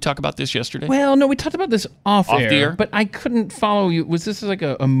 Did we talk about this yesterday? Well, no, we talked about this off the air, air, but I couldn't follow you. Was this like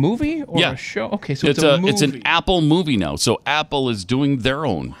a movie or a show? Okay, so it's a movie. It's an Apple movie now. So Apple is doing their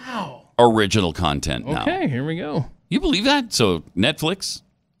own original content now. Okay, here we go. You believe that? So Netflix,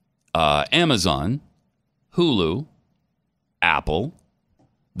 Amazon, Hulu, Apple,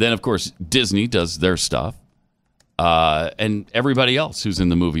 then of course Disney does their stuff, and everybody else who's in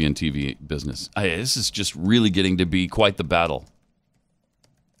the movie and TV business. This is just really getting to be quite the battle.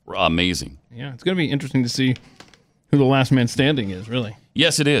 Amazing. Yeah, it's going to be interesting to see who the last man standing is, really.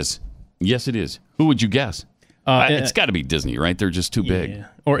 Yes, it is. Yes, it is. Who would you guess? It's got to be Disney, right? They're just too big.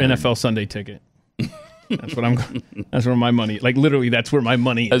 Or NFL Sunday Ticket. That's what that's where my money, like literally that's where my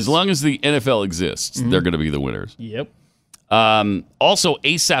money is. As long as the NFL exists, they're going to be the winners. Yep. Also,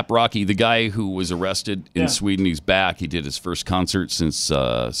 A$AP Rocky, the guy who was arrested in Sweden, he's back. He did his first concert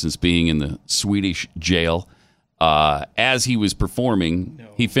since being in the Swedish jail. As he was performing,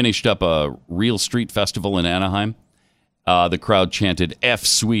 he finished up a real street festival in Anaheim. The crowd chanted, F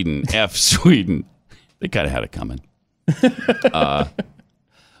Sweden, F Sweden. They kind of had it coming.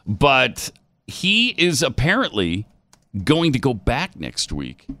 But he is apparently going to go back next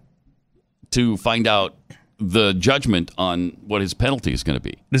week to find out the judgment on what his penalty is going to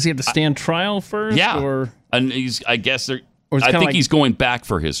be. Does he have to stand trial first? Yeah. Or? And I think he's going back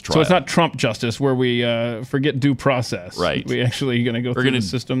for his trial. So it's not Trump justice where we forget due process. Right. We actually going to go through the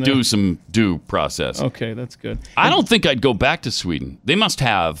system there. Do some due process. Okay, that's good. I don't think I'd go back to Sweden. They must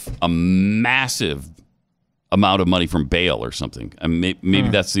have a massive amount of money from bail or something. And maybe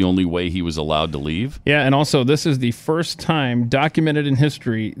that's the only way he was allowed to leave. Yeah, and also this is the first time documented in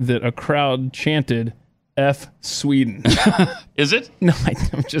history that a crowd chanted F Sweden. Is it? No,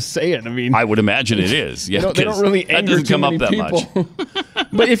 I'm just saying. I mean, I would imagine it is. Yeah, they don't really anger that doesn't come up that people. much.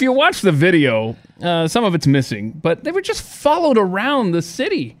 But if you watch the video, some of it's missing. But they were just followed around the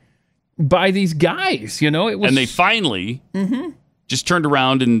city by these guys. It was, and they finally just turned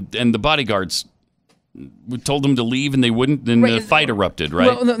around, and the bodyguards told them to leave, and they wouldn't. Then the fight erupted. Right?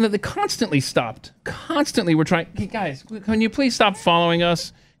 Well, they constantly stopped. Constantly, we're trying. Hey, guys, can you please stop following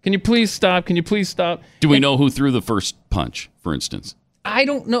us? Can you please stop? Can you please stop? Do we know who threw the first punch, for instance? I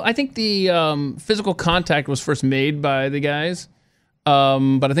don't know. I think the physical contact was first made by the guys.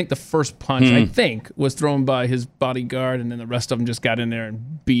 But I think the first punch, was thrown by his bodyguard, and then the rest of them just got in there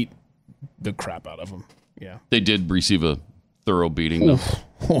and beat the crap out of him. Yeah. They did receive a thorough beating,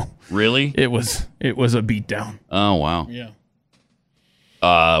 though. Really? It was a beatdown. Oh, wow.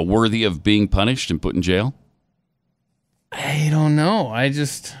 Yeah. Worthy of being punished and put in jail? I don't know.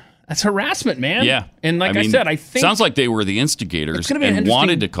 That's harassment, man. Yeah. And like I said, I think... Sounds like they were the instigators and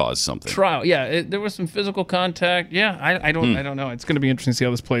wanted to cause something. Trial. Yeah, there was some physical contact. Yeah, I don't know. It's going to be interesting to see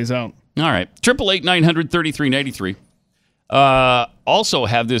how this plays out. All right. 888-900-3393. Also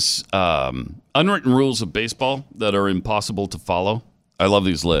have this unwritten rules of baseball that are impossible to follow. I love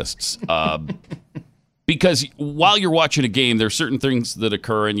these lists. Because while you're watching a game, there are certain things that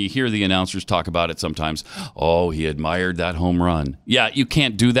occur, and you hear the announcers talk about it sometimes. Oh, he admired that home run. Yeah, you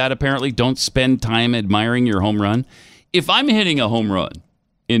can't do that, apparently. Don't spend time admiring your home run. If I'm hitting a home run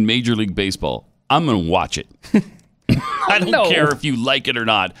in Major League Baseball, I'm going to watch it. I don't care if you like it or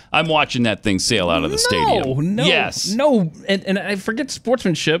not. I'm watching that thing sail out of the stadium. No. Yes. No. And I forget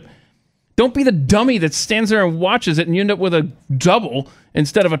sportsmanship. Don't be the dummy that stands there and watches it and you end up with a double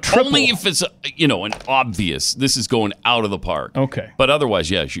instead of a triple. Only if it's, an obvious, this is going out of the park. Okay. But otherwise,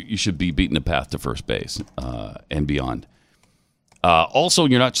 yeah, you should be beating a path to first base and beyond. Also,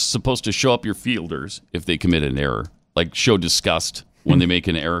 you're not supposed to show up your fielders if they commit an error. Like show disgust when they make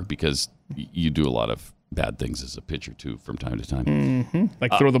an error, because you do a lot of bad things as a pitcher, too, from time to time. Mm-hmm.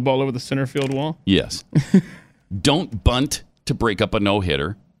 Like throw the ball over the center field wall? Yes. Don't bunt to break up a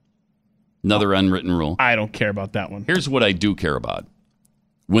no-hitter. Another unwritten rule. I don't care about that one. Here's what I do care about.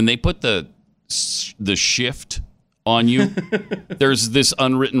 When they put the shift on you, there's this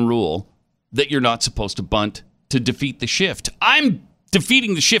unwritten rule that you're not supposed to bunt to defeat the shift. I'm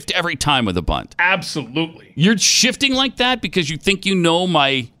defeating the shift every time with a bunt. Absolutely. You're shifting like that because you think you know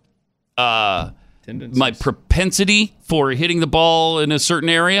my propensity for hitting the ball in a certain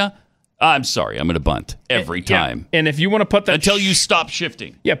area. I'm sorry, I'm going to bunt every time. Yeah. And if you want to put that... Until you stop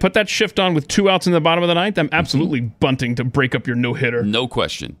shifting. Yeah, put that shift on with 2 outs in the bottom of the ninth. I'm absolutely bunting to break up your no-hitter. No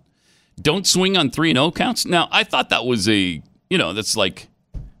question. Don't swing on 3-0 counts. Now, I thought that was that's like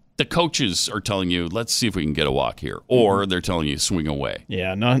the coaches are telling you, let's see if we can get a walk here. Or they're telling you, swing away.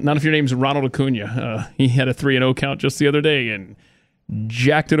 Yeah, not if your name's Ronald Acuna. He had a 3-0 count just the other day and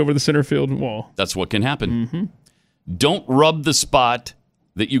jacked it over the center field wall. That's what can happen. Don't rub the spot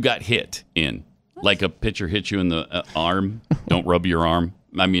that you got hit in. Like a pitcher hits you in the arm. Don't rub your arm.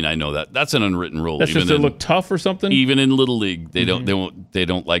 I mean, I know that. That's an unwritten rule. That's just to look tough or something? Even in Little League, they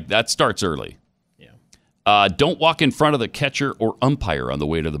don't like that. Starts early. Don't walk in front of the catcher or umpire on the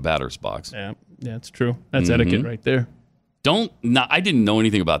way to the batter's box. Yeah, that's true. That's etiquette right there. I didn't know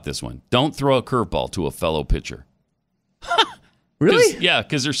anything about this one. Don't throw a curveball to a fellow pitcher. Really? Yeah,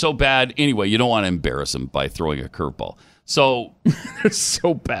 because they're so bad. Anyway, you don't want to embarrass them by throwing a curveball. So they're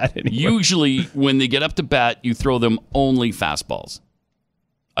so bad anyway. Usually, when they get up to bat, you throw them only fastballs.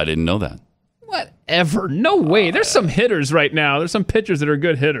 I didn't know that. Whatever. No way. There's some hitters right now. There's some pitchers that are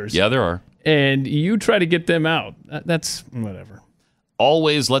good hitters. Yeah, there are. And you try to get them out. That's whatever.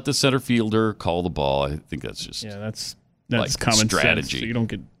 Always let the center fielder call the ball. I think that's just that's like common strategy. sense, so you don't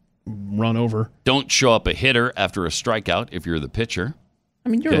get run over. Don't show up a hitter after a strikeout if you're the pitcher. I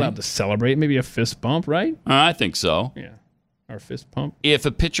mean, you're allowed to celebrate. Maybe a fist bump, right? I think so. Yeah, or a fist pump. If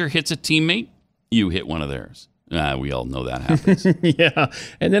a pitcher hits a teammate, you hit one of theirs. We all know that happens. Yeah,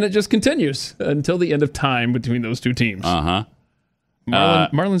 and then it just continues until the end of time between those two teams.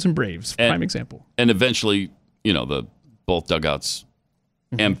 Marlins and Braves, prime example. And eventually, both dugouts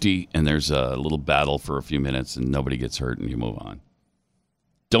empty, and there's a little battle for a few minutes, and nobody gets hurt, and you move on.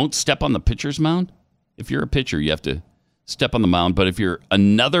 Don't step on the pitcher's mound. If you're a pitcher, you have to step on the mound. But if you're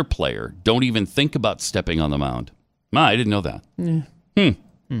another player, don't even think about stepping on the mound. I didn't know that.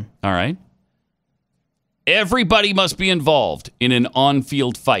 All right. Everybody must be involved in an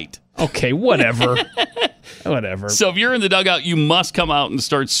on-field fight. Okay, whatever. Whatever. So if you're in the dugout, you must come out and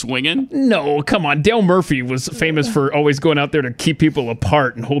start swinging? No, come on. Dale Murphy was famous for always going out there to keep people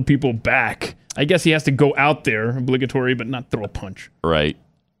apart and hold people back. I guess he has to go out there, obligatory, but not throw a punch. Right.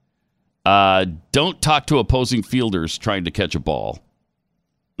 Don't talk to opposing fielders trying to catch a ball.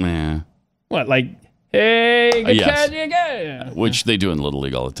 What, like, hey, good catch again? Which they do in Little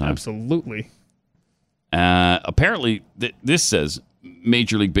League all the time. Absolutely. Apparently, this says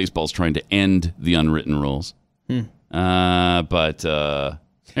Major League Baseball is trying to end the unwritten rules. But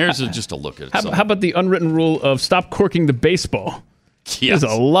here's just a look at it. How about the unwritten rule of stop corking the baseball? Yes.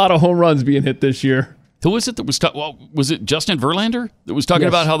 There's a lot of home runs being hit this year. Who was it that was was it Justin Verlander that was talking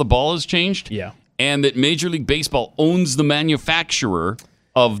about how the ball has changed? Yeah. And that Major League Baseball owns the manufacturer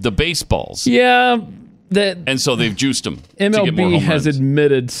of the baseballs. Yeah. And so they've juiced them. MLB has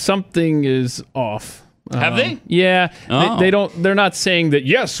admitted something is off. Have they? Yeah. They're not saying that,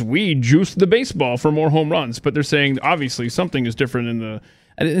 yes, we juiced the baseball for more home runs, but they're saying obviously something is different in the,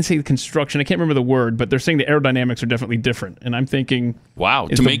 I didn't say the construction, I can't remember the word, but they're saying the aerodynamics are definitely different. And I'm thinking, wow,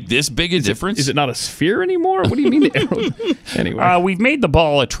 to make this big a difference? Is it not a sphere anymore? What do you mean? Anyway. We've made the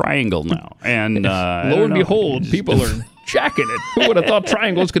ball a triangle now. And lo and behold, people are jacking it. Who would have thought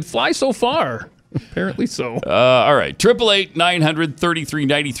triangles could fly so far? Apparently so. All right.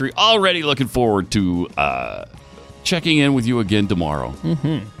 888-900-3393. Already looking forward to checking in with you again tomorrow.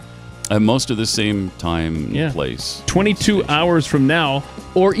 At most of the same time and place. 22 hours from now,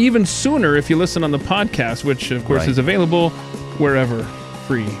 or even sooner if you listen on the podcast, which, of course, is available wherever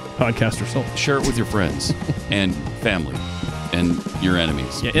free podcasts are sold. Share it with your friends and family and your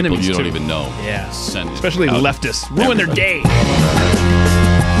enemies. Yeah, enemies you don't too. even know. Yeah. Send it especially out. leftists. Ruin their day.